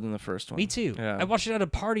lot better than the first one. Me too. Yeah. I watched it at a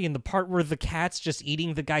party, and the part where the cat's just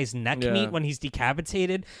eating the guy's neck Yeah. meat when he's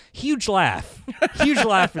decapitated, huge laugh. Huge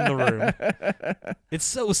laugh in the room. It's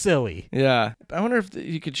so silly. Yeah. I wonder if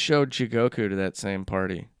you could show Jigoku to that same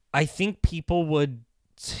party. I think people would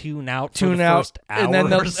tune out for Tune the out first hour and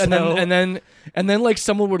then or so. and then like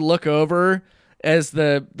someone would look over as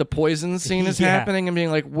the poison scene is Yeah. happening and being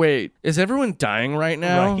like, "Wait, is everyone dying right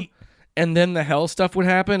now?" Right. And then the hell stuff would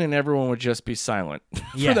happen and everyone would just be silent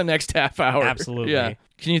Yeah. for the next half hour. Absolutely. Yeah.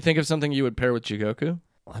 Can you think of something you would pair with Jigoku?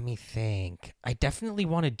 Let me think. I definitely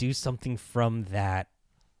want to do something from that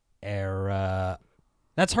era.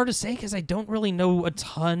 That's hard to say because I don't really know a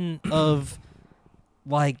ton of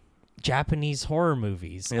like Japanese horror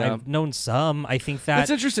movies. Yeah. I've known some. I think that That's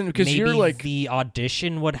interesting because maybe you're like the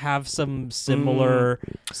Audition would have some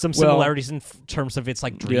similarities in terms of its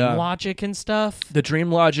like dream Yeah. logic and stuff. the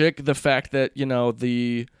dream logic, the fact that, you know,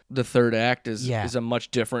 the third act is a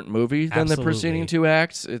much different movie than the preceding Absolutely. two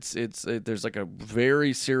acts. There's like a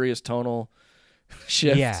very serious tonal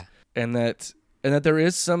shift. Yeah. And that there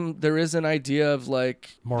is an idea of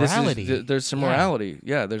like Morality. There's some Yeah. morality.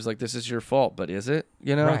 Yeah, there's like, this is your fault, but is it?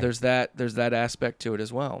 You know, Right. there's that aspect to it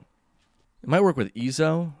as well. It might work with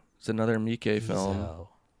Izo. It's another Miike film, So,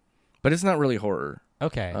 but it's not really horror.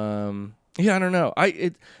 okay. Yeah, I don't know.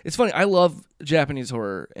 It's funny. I love Japanese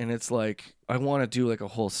horror, and it's like I want to do like a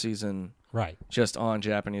whole season right. just on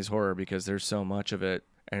Japanese horror because there's so much of it,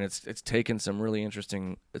 and it's taken some really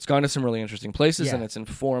interesting. It's gone to some really interesting places, Yeah. and it's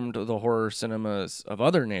informed the horror cinemas of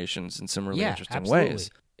other nations in some really Yeah, interesting absolutely. ways.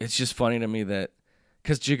 It's just funny to me that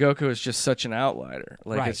because Jigoku is just such an outlier.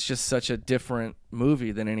 Like Right. it's just such a different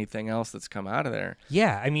movie than anything else that's come out of there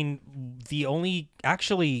Yeah, I mean, the only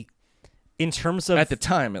actually, in terms of at the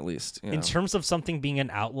time, at least. You know? in terms of something being an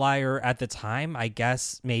outlier at the time, I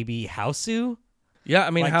guess maybe Hausu. Yeah, I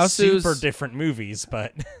mean, Like Hausu's super different movies,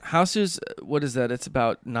 but Hausu's what is that? It's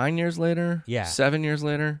about 9 years later. Yeah. 7 years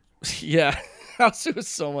later. Yeah, Hausu is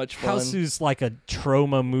so much fun. Hausu's like a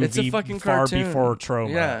trauma movie It's a fucking far cartoon. before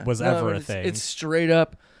trauma was No, ever a it's- thing. It's straight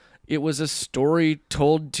up. It was a story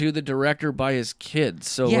told to the director by his kids.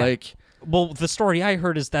 So Yeah. like, Well, the story I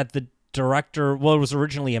heard is that the director, well, it was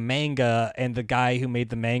originally a manga, and the guy who made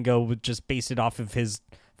the manga would just base it off of his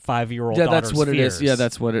 5-year-old yeah, daughter's that's what it is. fears. Yeah,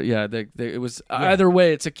 that's what it. Yeah, it was either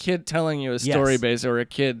way. It's a kid telling you a story Yes. base, or a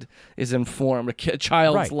kid is informed. A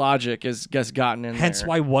child's Right. logic is gets gotten in Hence there.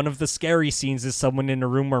 why one of the scary scenes is someone in a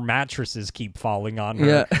room where mattresses keep falling on her.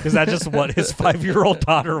 Yeah. Because that's just what his 5-year-old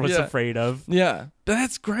daughter was Yeah. afraid of. Yeah, but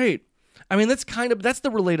that's great. I mean, that's the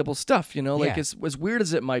relatable stuff, you know. Like Yeah. as weird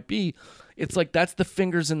as it might be, it's like that's the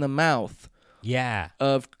fingers in the mouth Yeah.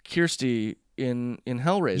 of Kirsty in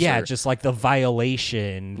Hellraiser. Yeah, just like the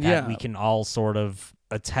violation that Yeah. we can all sort of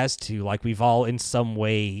attest to. Like we've all in some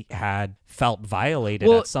way had felt violated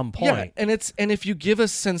at some point. Yeah, and if you give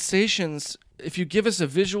us sensations, if you give us a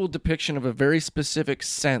visual depiction of a very specific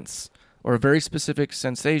sense or a very specific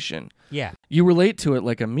sensation, Yeah. you relate to it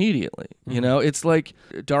like immediately. Mm-hmm. You know, it's like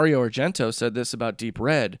Dario Argento said this about Deep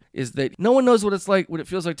Red, is that no one knows what it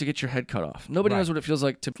feels like to get your head cut off. Nobody Right. knows what it feels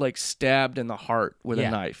like to like stabbed in the heart with Yeah.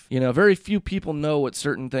 a knife. You know, very few people know what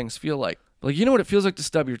certain things feel like. Like, you know what it feels like to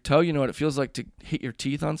stub your toe? You know what it feels like to hit your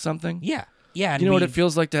teeth on something? Yeah. Yeah. And You know what it we've-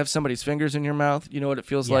 feels like to have somebody's fingers in your mouth? You know what it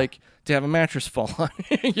feels Yeah. like to have a mattress fall on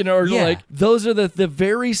you? You know, or Yeah. like those are the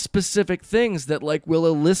very specific things that like will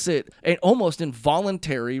elicit an almost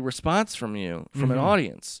involuntary response from you, from Mm-hmm. an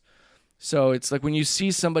audience. So it's like when you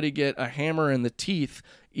see somebody get a hammer in the teeth,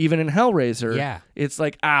 even in Hellraiser, Yeah. it's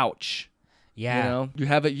like ouch. Yeah. You know,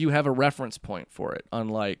 you have a reference point for it,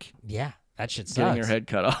 unlike Yeah. That shit sucks. getting your head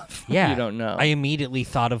cut off. Yeah. You don't know. I immediately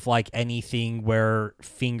thought of like anything where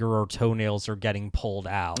finger or toenails are getting pulled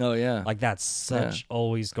out. Oh yeah. Like that's such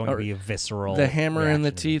always going Or to be a visceral. the hammer in the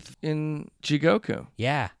reaction to me. teeth in Jigoku.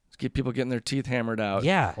 Yeah. Get people getting their teeth hammered out.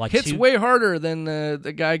 Yeah. Like Hits two- way harder than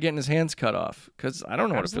the guy getting his hands cut off. Because I don't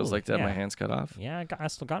know what it feels Absolutely, like to have my yeah. hands cut off. Yeah, I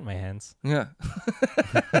still got my hands. Yeah.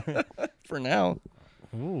 For now.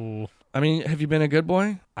 Ooh. I mean, have you been a good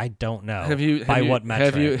boy? I don't know. By what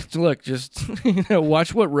metric? Have you look? Just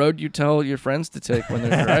watch what road you tell your friends to take when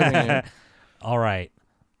they're driving you. All right.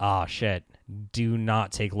 Oh, shit. Do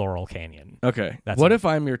not take Laurel Canyon. Okay. That's What a- if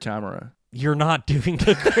I'm your Tamara? You're not doing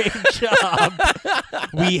a great job.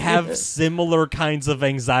 We have similar kinds of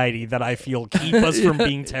anxiety that I feel keep us from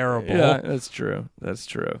being terrible. Yeah, that's true. That's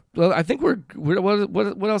true. Well, I think we're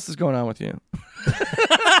what else is going on with you?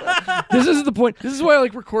 This is the point. This is why I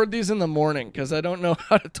like record these in the morning, because I don't know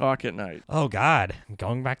how to talk at night. Oh, God. I'm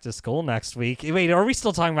going back to school next week. Wait, are we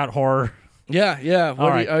still talking about horror? Yeah. All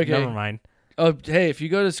right, okay. never mind. Oh, hey, if you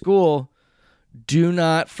go to school, do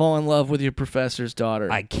not fall in love with your professor's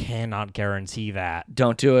daughter. I cannot guarantee that.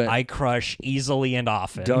 Don't do it. I crush easily and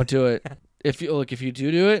often. Don't do it. If you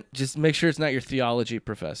do it, just make sure it's not your theology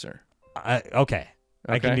professor. Okay.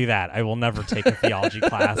 I can do that. I will never take a theology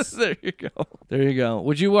class. There you go.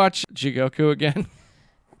 Would you watch Jigoku again?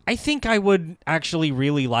 I think I would actually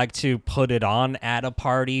really like to put it on at a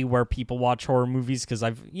party where people watch horror movies, because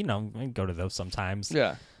I go to those sometimes.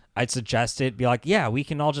 Yeah. I'd suggest it, be like, yeah, we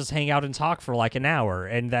can all just hang out and talk for like an hour,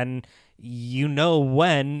 and then you'll know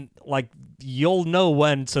when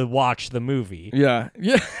to watch the movie. Yeah.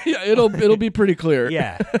 It'll be pretty clear.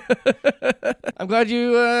 Yeah. I'm glad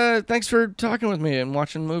you. Thanks for talking with me and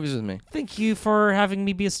watching movies with me. Thank you for having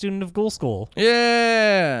me be a student of Ghoul School.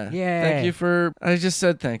 Yeah. Yeah. Thank you for. I just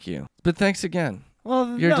said thank you, but thanks again.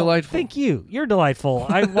 Well, You're delightful. Thank you. You're delightful.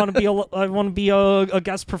 I want to be a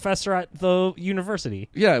guest professor at the university.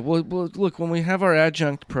 Yeah. Well, look, when we have our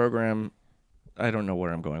adjunct program, I don't know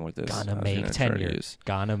where I'm going with this. Gonna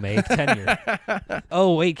make tenure.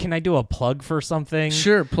 Oh, wait, can I do a plug for something?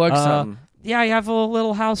 Sure, plug something. Yeah, I have a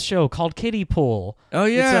little house show called Kiddie Pool. Oh,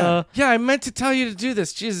 yeah. It's yeah, I meant to tell you to do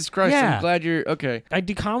this. Jesus Christ, Yeah. I'm glad you're... Okay. I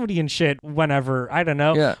do comedy and shit whenever. I don't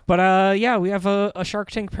know. Yeah. But we have a Shark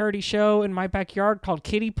Tank parody show in my backyard called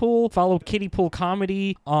Kiddie Pool. Follow Kiddie Pool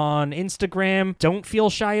Comedy on Instagram. Don't feel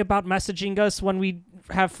shy about messaging us when we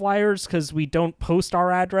have flyers, because we don't post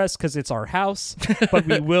our address because it's our house, but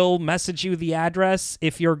we will message you the address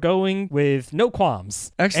if you're going with no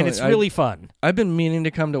qualms. Excellent. And it's really fun. I've been meaning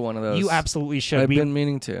to come to one of those. You absolutely should. I've been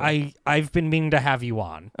meaning to. I've been meaning to have you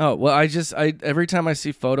on. Oh, well, I every time I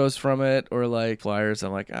see photos from it or like flyers,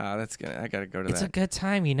 I'm like, I gotta go to It's that. a good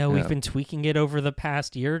time. We've been tweaking it over the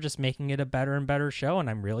past year, just making it a better and better show, and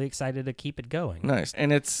I'm really excited to keep it going. Nice.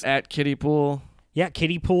 And it's at Kiddie Pool. Yeah,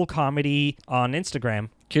 Kiddie Pool Comedy on Instagram.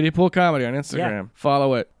 Kiddie Pool Comedy on Instagram. Yeah.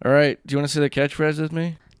 Follow it. All right. Do you want to say the catchphrase with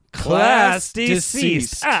me? Class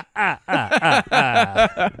deceased.